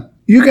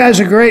 you guys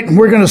are great and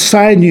we're going to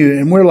sign you.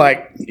 And we're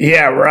like,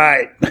 yeah,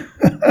 right.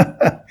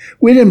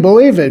 We didn't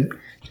believe it.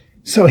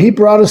 So he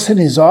brought us in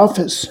his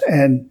office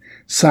and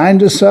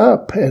signed us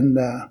up. And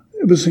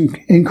it was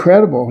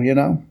incredible, you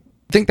know.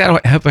 Think that'll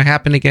ever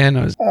happen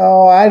again?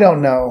 Oh, I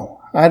don't know.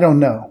 I don't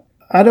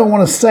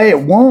want to say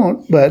it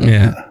won't, but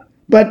yeah.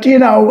 But you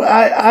know,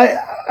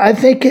 I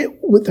think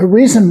the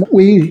reason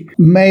we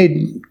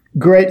made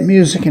great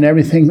music and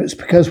everything was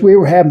because we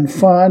were having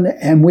fun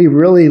and we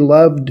really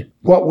loved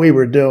what we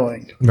were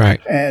doing. Right.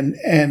 And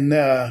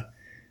the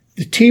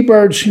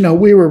T-Birds, you know,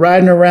 we were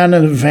riding around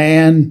in a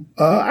van.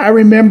 I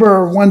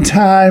remember one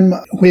time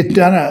we'd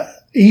done a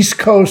East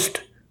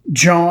Coast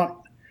jaunt.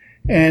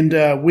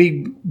 And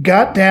we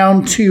got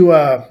down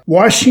to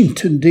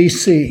Washington,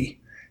 D.C.,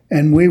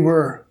 and we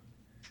were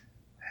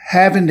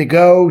having to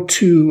go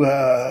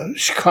to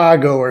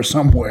Chicago or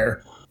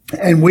somewhere.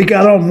 And we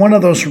got on one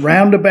of those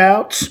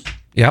roundabouts.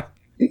 Yep.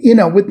 You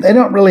know, they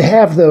don't really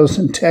have those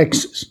in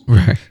Texas.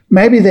 Right.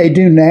 Maybe they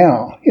do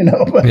now, you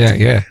know. But,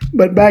 yeah.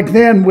 But back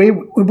then, we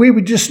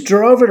would just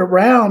drove it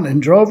around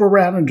and drove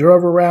around and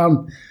drove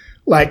around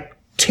like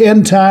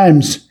 10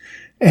 times.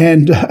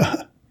 And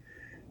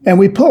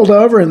we pulled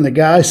over, and the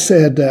guy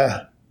said,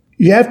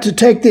 you have to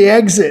take the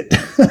exit.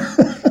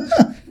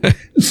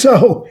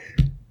 So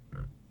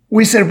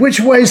we said, which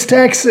way's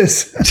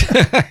Texas?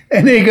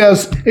 And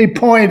he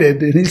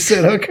pointed, and he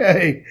said,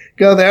 okay,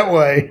 go that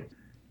way.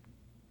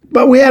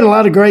 But we had a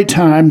lot of great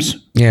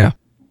times. Yeah.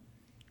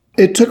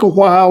 It took a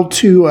while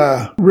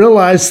to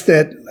realize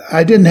that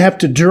I didn't have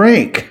to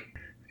drink,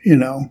 you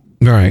know.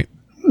 Right.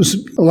 There was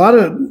a lot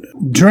of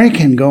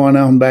drinking going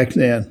on back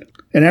then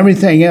and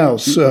everything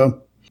else,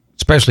 so.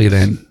 Especially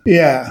then.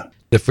 Yeah.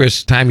 The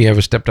first time you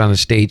ever stepped on a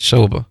stage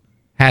sober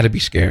had to be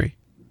scary.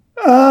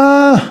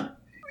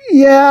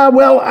 Yeah,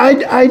 well,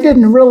 I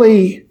didn't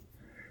really,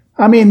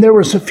 I mean, there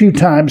was a few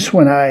times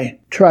when I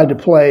tried to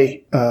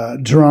play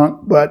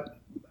drunk, but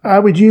I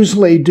would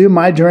usually do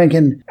my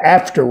drinking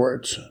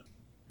afterwards.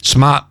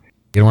 Smart.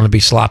 You don't want to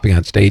be sloppy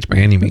on stage by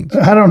any means.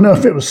 I don't know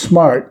if it was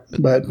smart,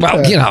 but.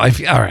 Well, you know,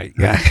 all right,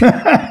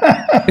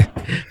 yeah.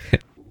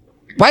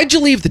 Why'd you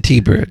leave the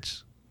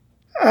T-Birds?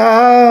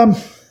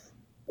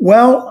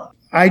 Well,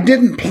 I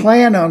didn't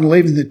plan on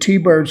leaving the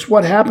T-Birds.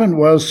 What happened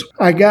was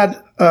I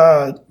got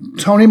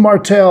Tony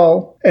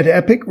Martell at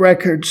Epic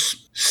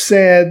Records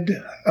said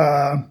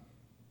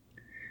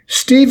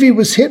Stevie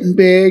was hitting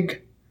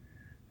big,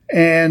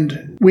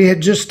 and we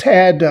had just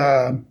had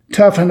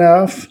Tough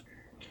Enough,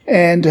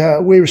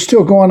 and we were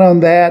still going on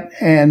that.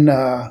 And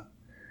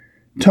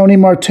Tony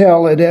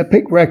Martell at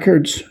Epic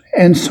Records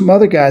and some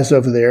other guys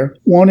over there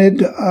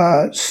wanted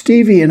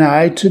Stevie and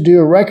I to do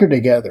a record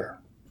together.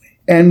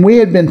 And we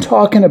had been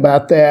talking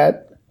about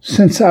that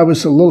since I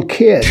was a little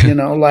kid, you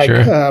know, like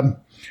Sure.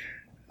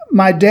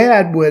 My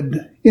dad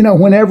would, you know,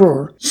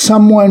 whenever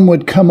someone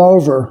would come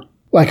over,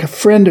 like a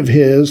friend of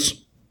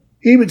his,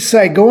 he would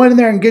say, go in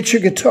there and get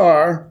your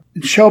guitar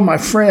and show my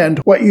friend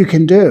what you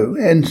can do.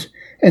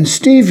 And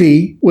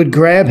Stevie would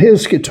grab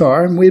his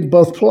guitar and we'd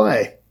both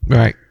play.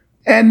 Right.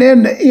 And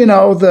then, you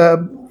know,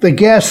 the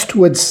guest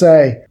would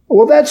say,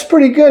 well, that's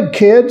pretty good,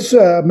 kids.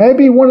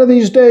 Maybe one of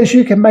these days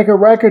you can make a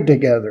record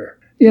together.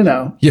 You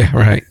know. Yeah,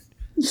 right.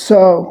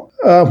 So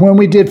when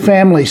we did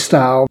Family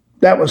Style,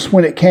 that was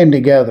when it came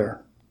together.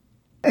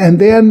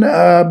 And then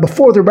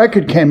before the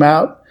record came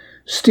out,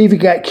 Stevie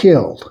got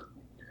killed.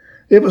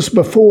 It was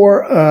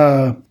before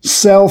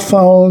cell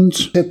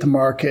phones hit the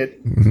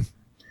market. Mm-hmm.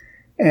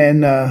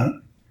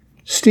 And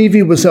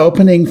Stevie was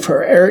opening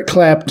for Eric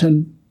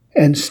Clapton.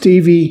 And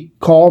Stevie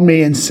called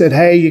me and said,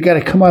 hey, you got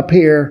to come up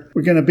here.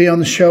 We're going to be on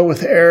the show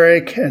with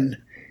Eric, and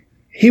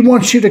he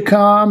wants you to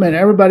come, and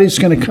everybody's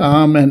going to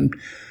come, and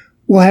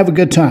we'll have a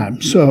good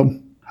time. So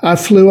I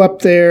flew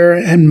up there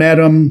and met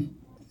him.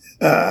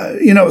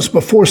 You know, it was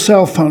before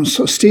cell phones.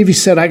 So Stevie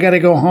said, I got to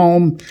go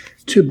home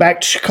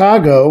back to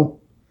Chicago.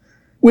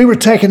 We were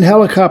taking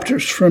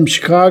helicopters from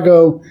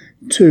Chicago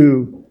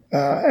to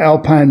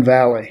Alpine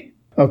Valley.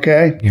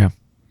 Okay? Yeah.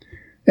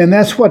 And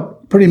that's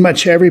what pretty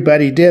much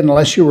everybody did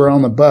unless you were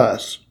on the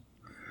bus.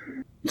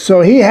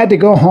 So he had to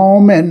go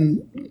home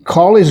and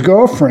call his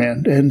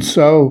girlfriend. And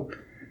so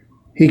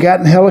he got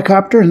in the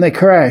helicopter and they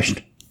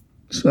crashed.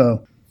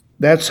 So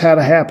that's how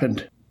it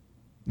happened.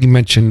 You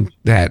mentioned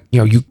that, you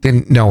know, you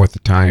didn't know at the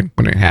time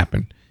when it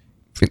happened.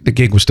 The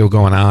gig was still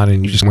going on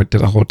and you just went to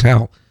the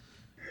hotel.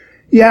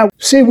 Yeah.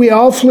 See, we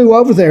all flew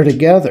over there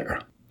together.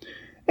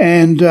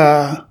 And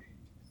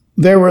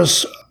there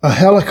was a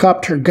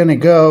helicopter going to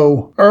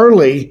go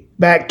early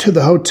back to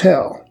the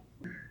hotel.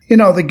 You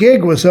know, the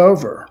gig was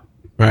over.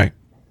 Right.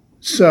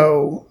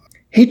 So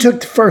he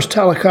took the first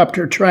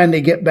helicopter trying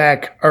to get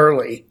back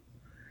early.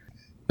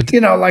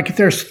 You know, like if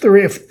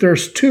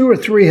there's two or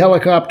three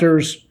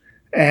helicopters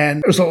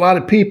and there's a lot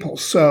of people,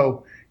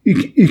 so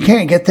you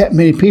can't get that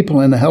many people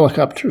in a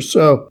helicopter.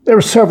 So there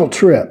were several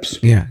trips.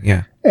 Yeah,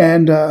 yeah.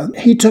 And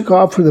he took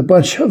off with a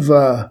bunch of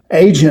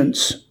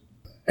agents,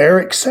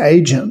 Eric's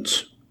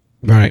agents.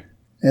 Right.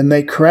 and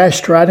they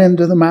crashed right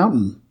into the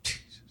mountain.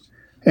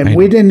 And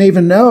we didn't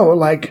even know,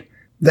 like,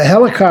 the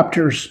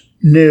helicopters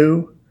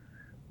knew,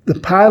 the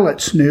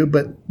pilots knew,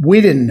 but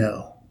we didn't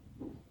know.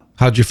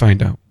 How'd you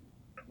find out?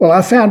 Well,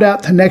 I found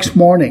out the next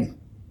morning.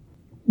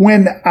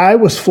 When I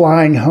was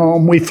flying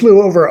home, we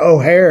flew over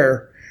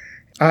O'Hare.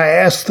 I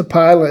asked the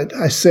pilot,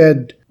 I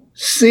said,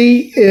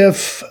 see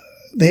if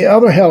the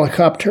other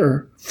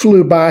helicopter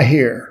flew by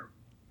here,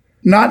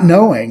 not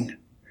knowing.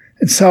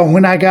 And so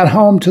when I got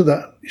home to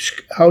the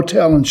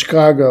hotel in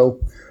Chicago,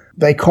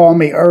 they called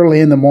me early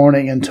in the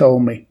morning and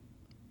told me.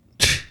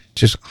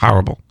 Just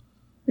horrible.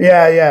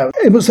 Yeah.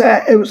 It was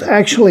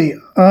actually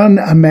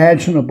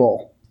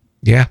unimaginable.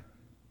 Yeah.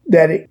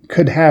 That it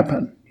could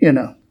happen, you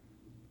know.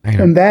 I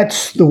know. And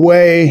that's the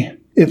way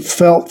it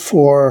felt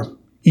for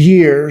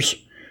years.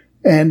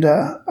 And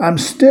I'm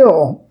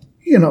still,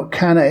 you know,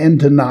 kind of in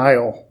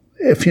denial,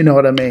 if you know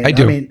what I mean. I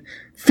do. I mean,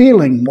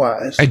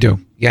 feeling-wise. I do,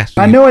 yes.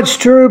 I know it's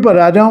true, but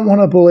I don't want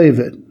to believe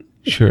it.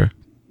 Sure.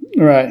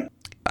 Right.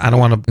 I don't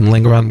want to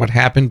linger on what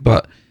happened,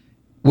 but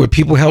were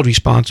people held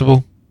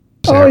responsible?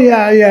 Oh,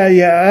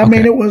 yeah. I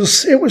mean, it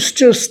was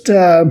just,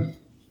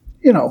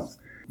 you know,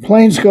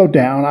 planes go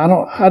down.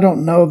 I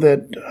don't know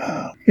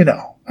that, you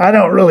know, I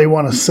don't really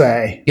want to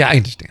say. Yeah, I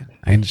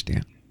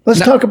understand.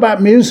 Let's talk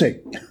about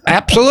music.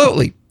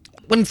 Absolutely.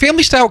 When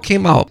Family Style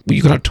came out, were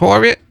you going to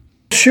tour it?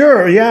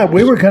 Sure, yeah,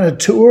 we were going to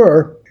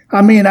tour.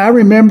 I mean, I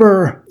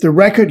remember the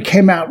record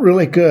came out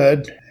really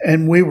good,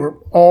 and we were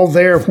all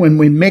there when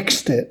we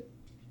mixed it,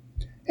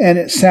 and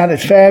it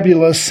sounded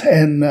fabulous,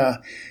 and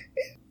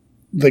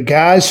the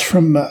guys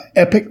from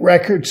Epic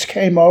Records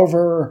came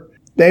over.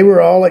 They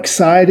were all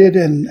excited,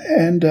 and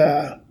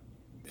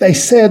they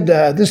said,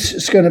 this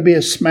is going to be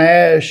a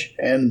smash.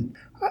 And,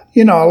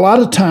 you know, a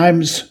lot of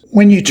times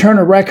when you turn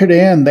a record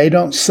in, they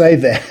don't say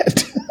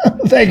that.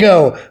 They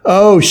go,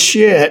 oh,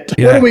 shit,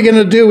 Yeah. What are we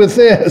going to do with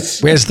this?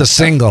 Where's the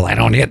single? I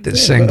don't hit the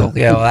single.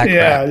 Yeah, well, that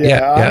crap.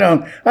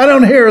 Yeah. I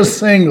don't hear a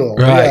single.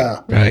 Right, Yeah.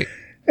 right.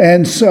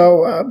 And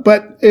so,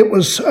 but it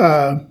was,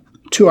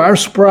 to our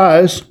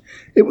surprise,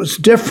 it was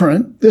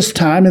different this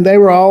time, and they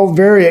were all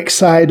very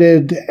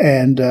excited.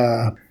 And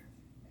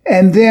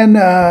then,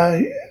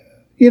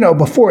 you know,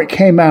 before it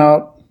came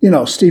out, you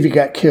know, Stevie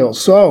got killed.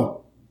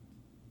 So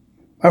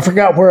I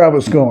forgot where I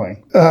was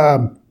going.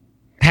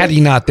 Had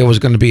he not, there was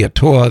going to be a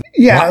tour.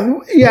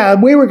 Yeah,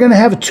 we were going to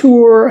have a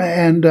tour,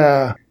 and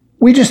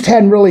we just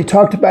hadn't really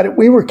talked about it.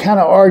 We were kind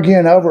of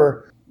arguing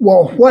over,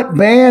 well, what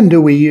band do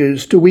we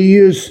use?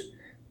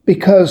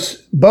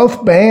 Because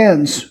both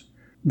bands,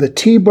 the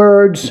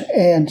T-Birds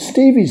and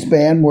Stevie's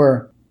band,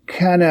 were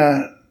kind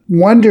of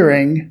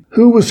wondering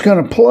who was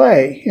going to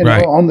play, you know,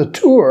 Right. on the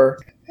tour.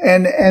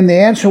 And the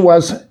answer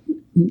was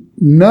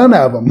none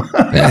of them.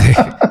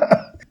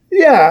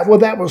 Yeah, well,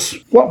 that was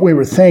what we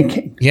were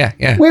thinking. Yeah.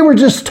 We were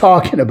just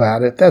talking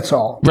about it, that's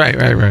all.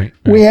 Right.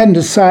 We hadn't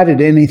decided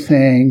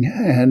anything,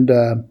 and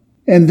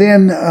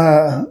then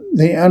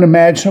the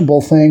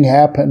unimaginable thing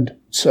happened.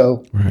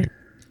 So Right.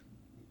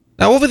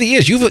 Now, over the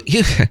years, you've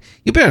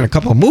been in a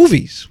couple of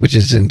movies, which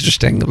is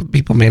interesting.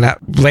 People may not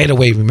right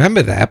away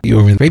remember that. You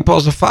were in Great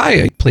Balls of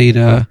Fire. You played,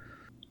 I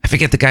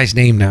forget the guy's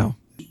name now.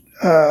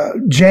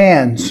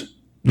 Jans,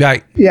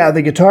 Right. yeah,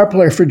 the guitar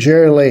player for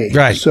Jerry Lee.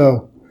 Right.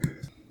 So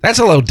That's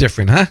a little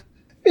different, huh?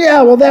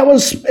 yeah, well,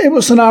 it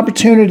was an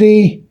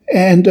opportunity,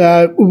 and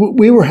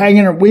we were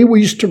hanging.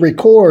 We used to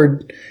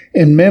record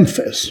in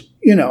Memphis.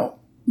 You know,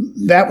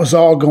 that was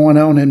all going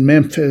on in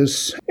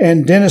Memphis.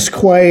 And Dennis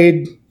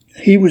Quaid,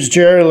 he was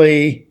Jerry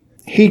Lee.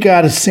 He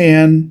got us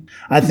in.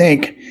 I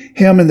think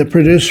him and the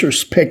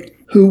producers picked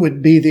who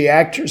would be the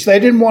actors. They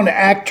didn't want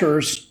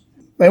actors.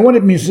 They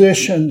wanted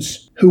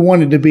musicians who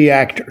wanted to be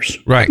actors.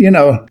 Right. You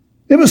know,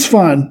 it was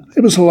fun.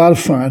 It was a lot of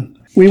fun.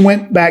 We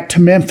went back to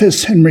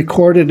Memphis and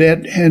recorded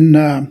it,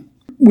 and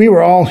we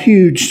were all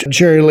huge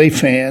Jerry Lee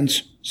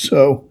fans.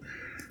 So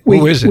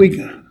Who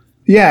isn't?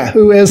 Yeah,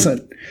 who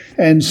isn't?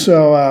 And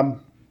so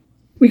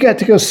we got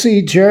to go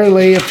see Jerry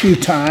Lee a few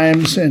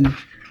times, and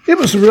it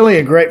was really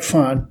a great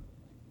fun.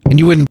 And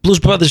you were in Blues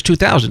Brothers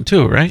 2000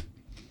 too, right?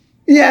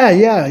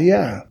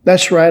 Yeah.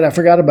 That's right. I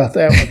forgot about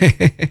that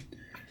one.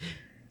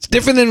 It's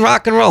different than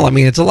rock and roll. I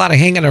mean, it's a lot of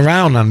hanging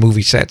around on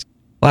movie sets,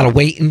 a lot of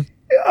waiting.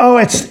 Oh,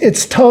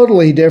 it's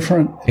totally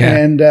different. Yeah.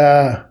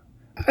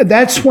 And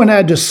that's when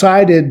I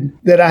decided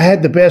that I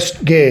had the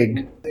best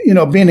gig, you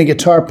know, being a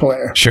guitar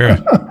player. Sure.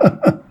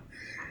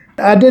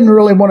 I didn't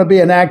really want to be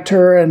an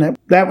actor, and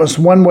that was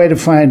one way to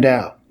find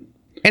out.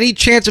 Any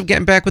chance of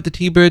getting back with the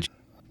T-Birds?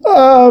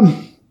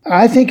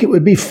 I think it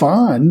would be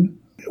fun.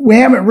 We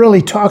haven't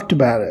really talked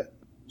about it.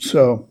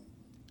 So,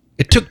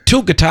 It took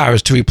two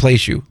guitarists to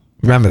replace you.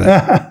 Remember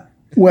that?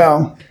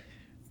 well,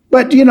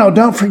 but, you know,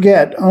 don't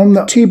forget, on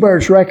the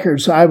T-Birds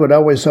records, I would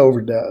always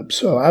overdub.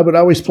 So I would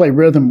always play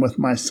rhythm with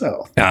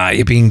myself.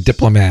 You're being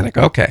diplomatic.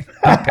 Okay.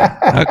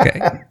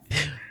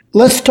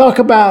 Let's talk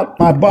about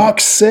my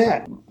box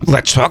set.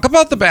 Let's talk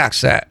about the back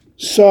set.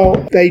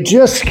 So they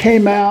just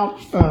came out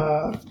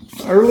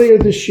earlier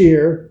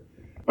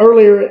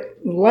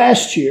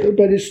last year,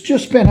 but it's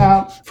just been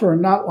out for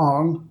not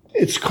long.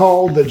 It's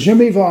called The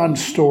Jimmie Vaughan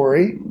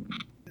Story.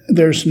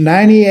 There's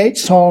 98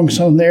 songs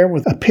on there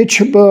with a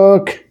picture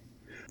book.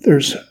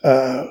 There's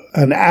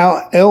an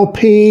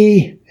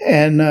LP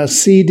and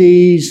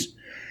CDs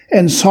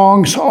and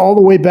songs all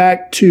the way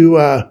back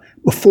to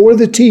before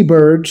the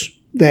T-Birds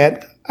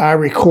that I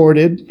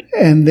recorded,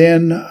 and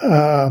then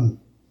a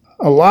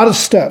lot of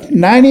stuff.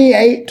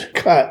 98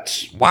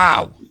 cuts.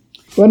 Wow.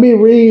 Let me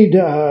read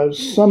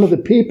some of the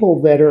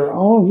people that are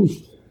on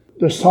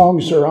the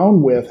songs are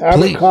on with.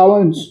 Albert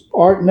Collins,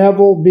 Art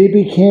Neville,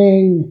 B.B.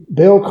 King,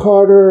 Bill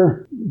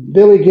Carter,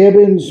 Billy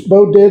Gibbons,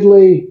 Bo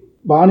Diddley,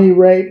 Bonnie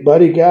Raitt,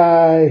 Buddy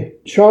Guy,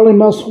 Charlie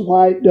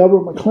Musselwhite,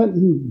 Delbert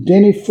McClinton,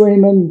 Denny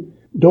Freeman,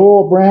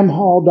 Doyle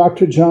Bramhall,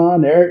 Dr.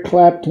 John, Eric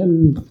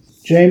Clapton,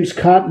 James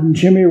Cotton,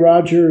 Jimmy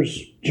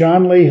Rogers,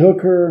 John Lee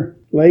Hooker,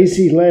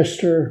 Lazy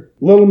Lester,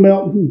 Little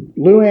Milton,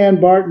 Lou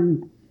Ann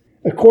Barton.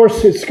 Of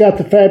course, it's got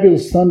the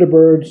Fabulous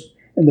Thunderbirds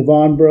and the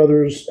Vaughan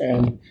Brothers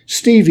and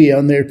Stevie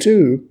on there,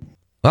 too.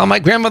 Well, my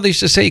grandmother used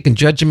to say you can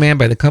judge a man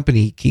by the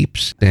company he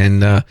keeps.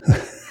 And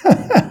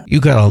you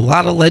got a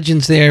lot of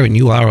legends there, and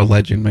you are a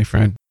legend, my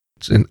friend.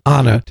 It's an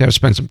honor to have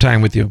spent some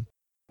time with you.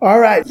 All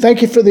right.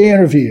 Thank you for the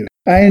interview.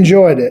 I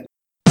enjoyed it.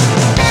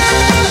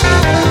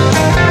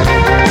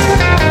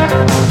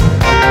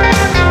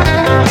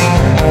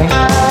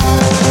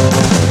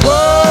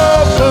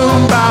 Whoa,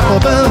 boom, bopple,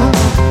 boom.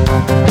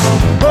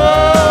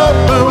 Whoa,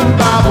 boom,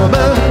 bopple,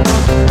 boom.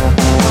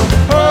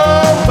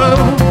 Whoa,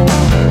 boom,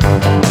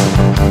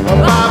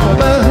 bopple,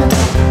 boom.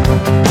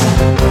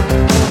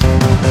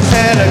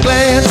 At a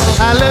glance,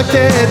 I looked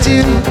at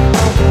you,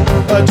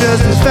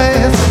 just as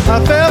fast,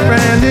 I felt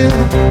brand new.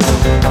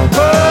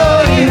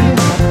 Oh, you,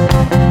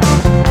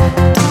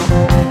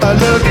 I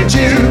look at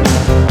you.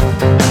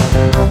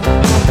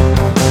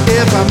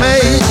 If I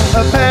made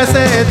a pass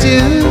at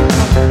you,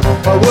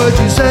 or would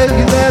you say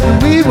that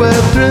we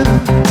were through?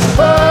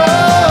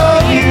 Oh,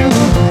 you,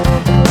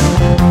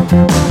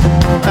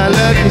 I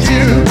look at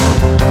you.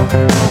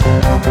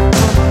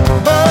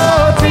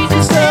 Oh, treat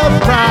yourself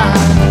right,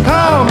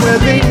 come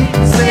with me,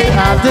 say I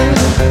do.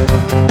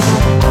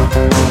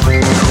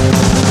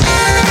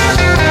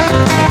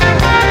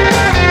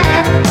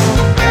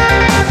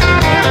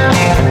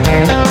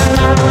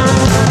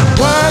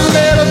 One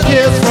little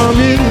kiss from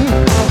you,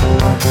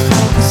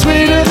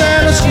 sweeter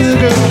than a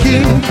sugar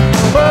cube.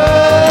 Oh,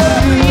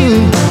 you,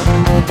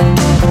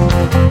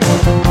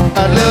 I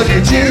look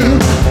at you.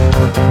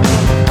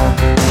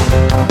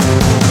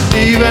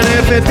 Even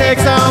if it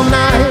takes all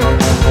night,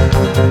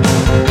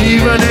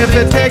 even if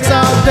it takes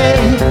all day.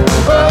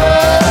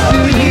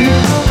 Oh, you,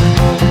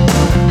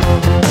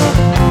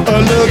 I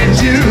look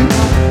at you.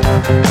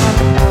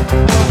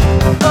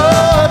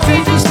 Oh,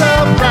 treat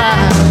yourself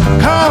right,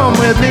 come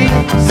with me,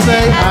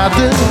 say I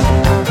do.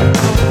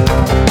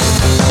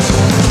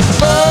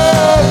 Oh,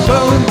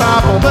 boom,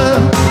 bopple,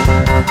 boom.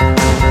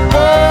 Oh,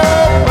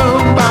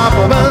 boom,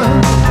 bopple, boom.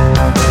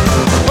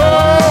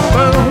 Oh,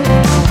 boom,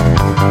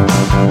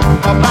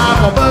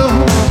 bopple, boom.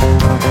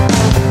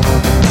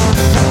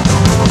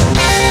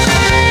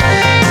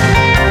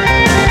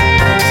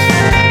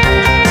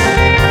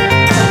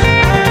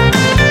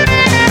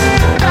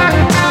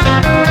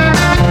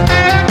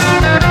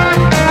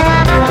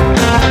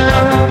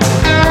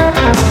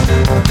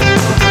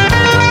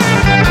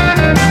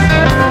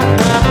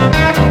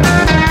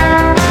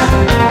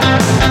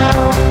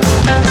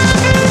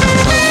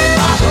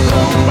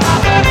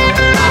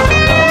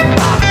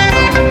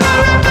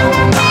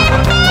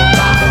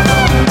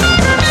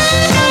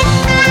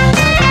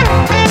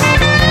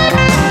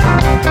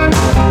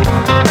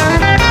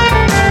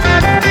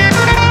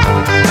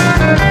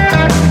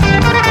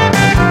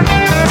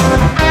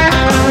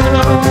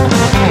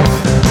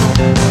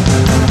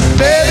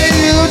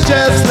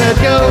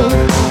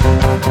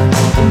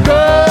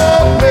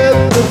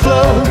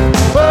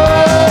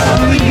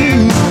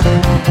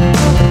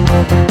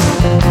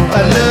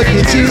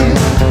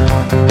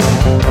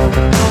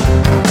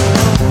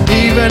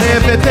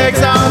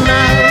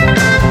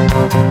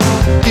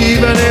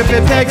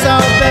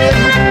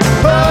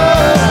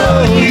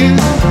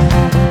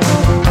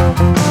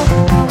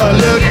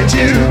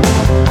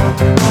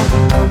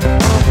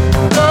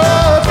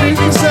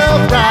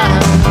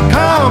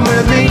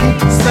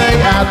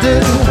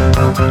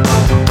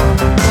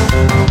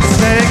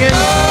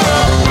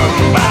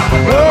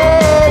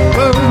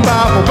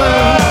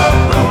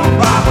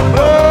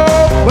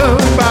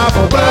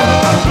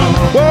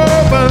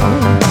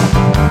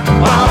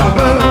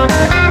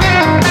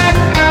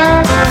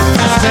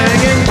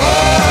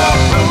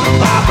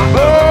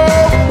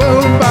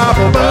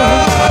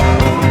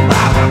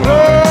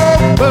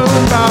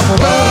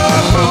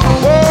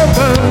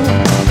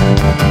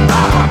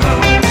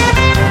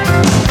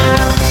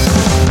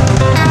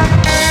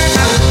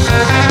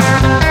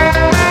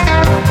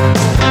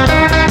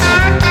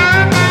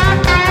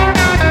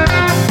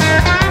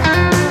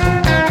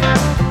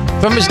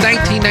 From his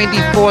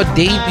 1994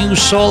 debut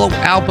solo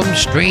album,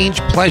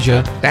 Strange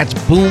Pleasure, that's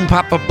Boom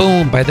Papa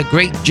Boom by the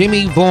great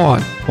Jimmie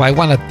Vaughan, who I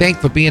want to thank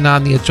for being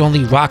on the It's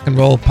Only Rock and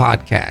Roll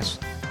podcast.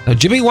 Now,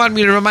 Jimmy wanted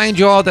me to remind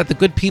you all that the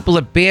good people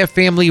at Bear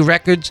Family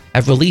Records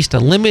have released a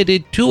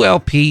limited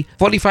 2LP,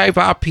 45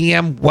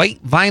 RPM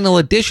white vinyl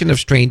edition of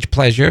Strange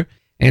Pleasure,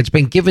 and it's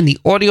been given the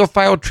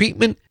audiophile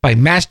treatment by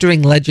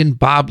mastering legend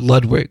Bob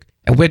Ludwig.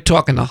 And we're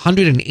talking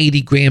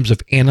 180 grams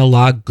of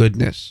analog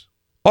goodness.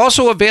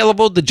 Also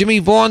available, the Jimmie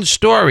Vaughan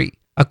Story,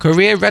 a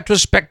career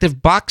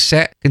retrospective box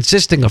set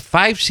consisting of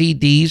 5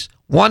 CDs,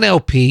 1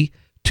 LP,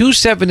 2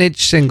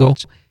 7-inch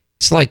singles.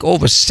 It's like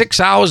over 6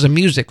 hours of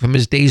music from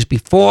his days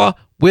before,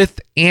 with,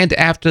 and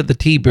after the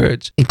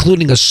T-Birds,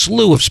 including a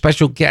slew of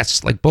special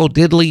guests like Bo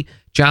Diddley,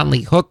 John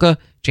Lee Hooker,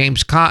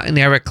 James Cotton,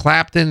 Eric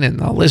Clapton, and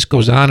the list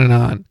goes on.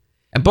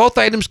 And both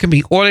items can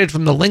be ordered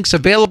from the links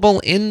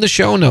available in the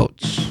show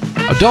notes.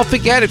 Don't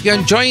forget, if you're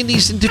enjoying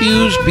these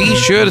interviews, be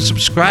sure to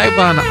subscribe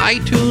on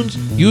iTunes,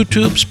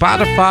 YouTube,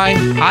 Spotify,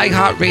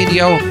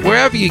 iHeartRadio,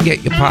 wherever you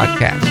get your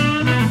podcasts.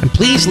 And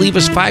please leave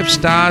us 5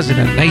 stars and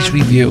a nice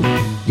review.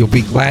 You'll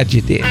be glad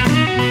you did.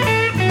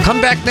 Come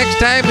back next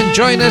time and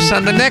join us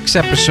on the next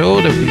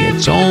episode of the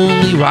It's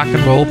Only Rock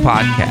and Roll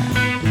Podcast.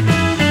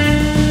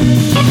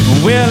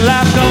 Well,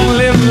 I don't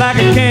live like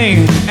a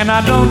king, and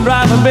I don't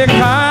drive a big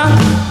car.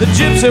 The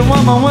gypsy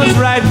woman was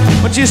right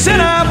when she said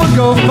I would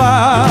go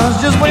far.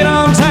 Just wait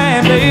on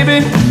time,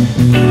 baby,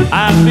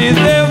 I'll be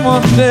there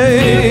one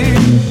day.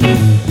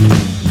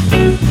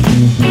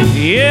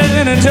 Yes,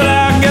 and until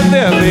I get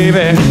there,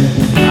 baby,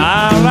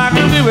 all I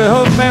can do is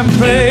hope and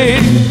pray.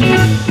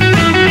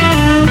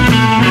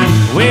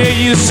 Well,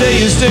 you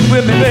say you stick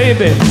with me,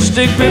 baby,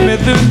 stick with me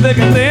through thick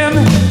and thin.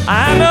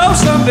 I know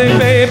someday,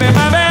 baby,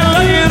 my bad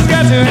luck has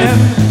got you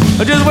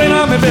in. Just wait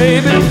on me,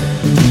 baby,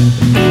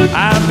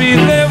 I'll be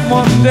there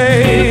one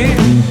day.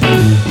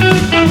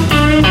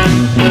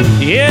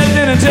 Yes,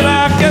 and until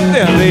I get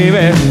there,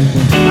 baby,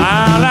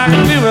 all I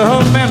can do is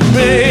hope and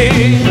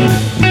pray.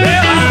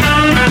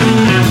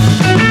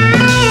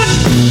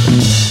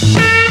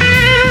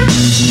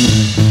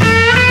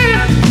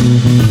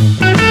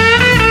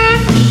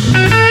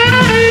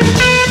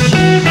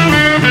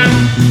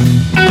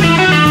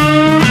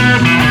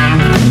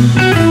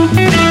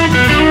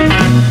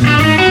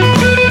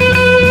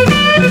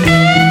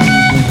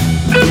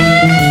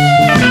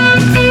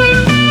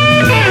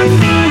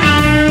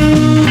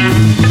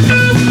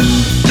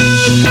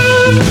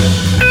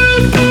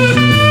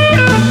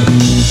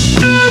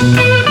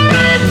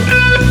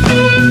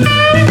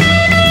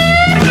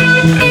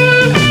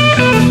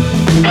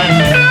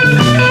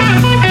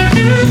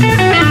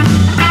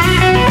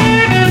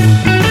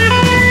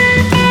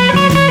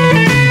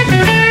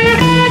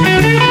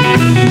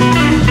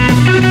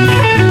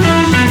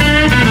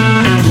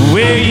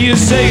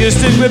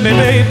 Stick with me,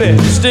 baby,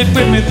 stick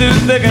with me through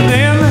thick and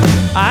thin.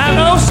 I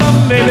know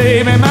someday,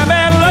 baby, my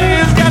bad luck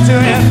has got you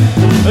in.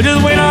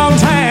 Just wait on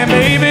time,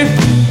 baby,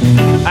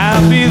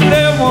 I'll be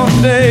there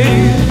one day.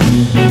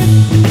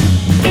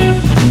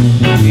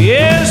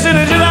 Yes, and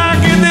until I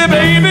get there,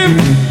 baby,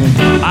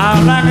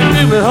 all I can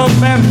do is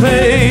hope and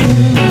pray.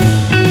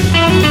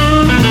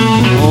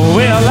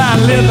 Well, I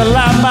live the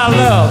life I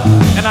love,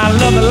 and I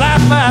love the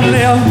life I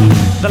live,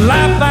 the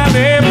life I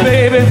live,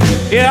 baby.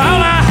 Yeah,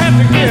 all I have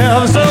to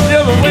give, so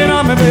just wait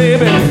on me,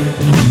 baby.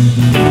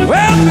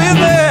 We'll be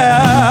there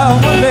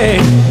one day.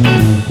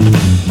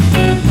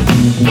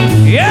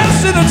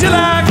 Yes, and until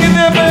I get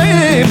there,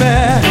 baby,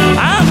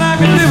 all I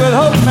can do is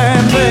hope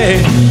and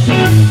pray.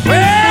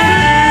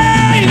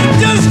 Well, you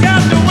just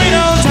got to wait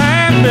on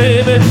time,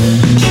 baby.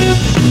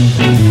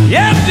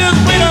 Yeah, just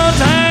wait on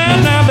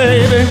time now,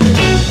 baby.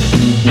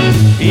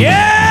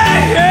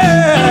 Yeah,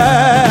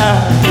 yeah.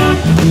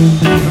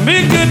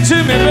 Be good to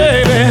me,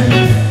 baby.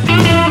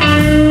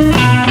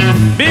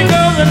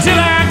 Because until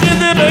I get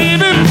there,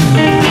 baby,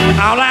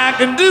 all I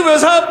can do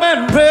is hope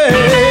and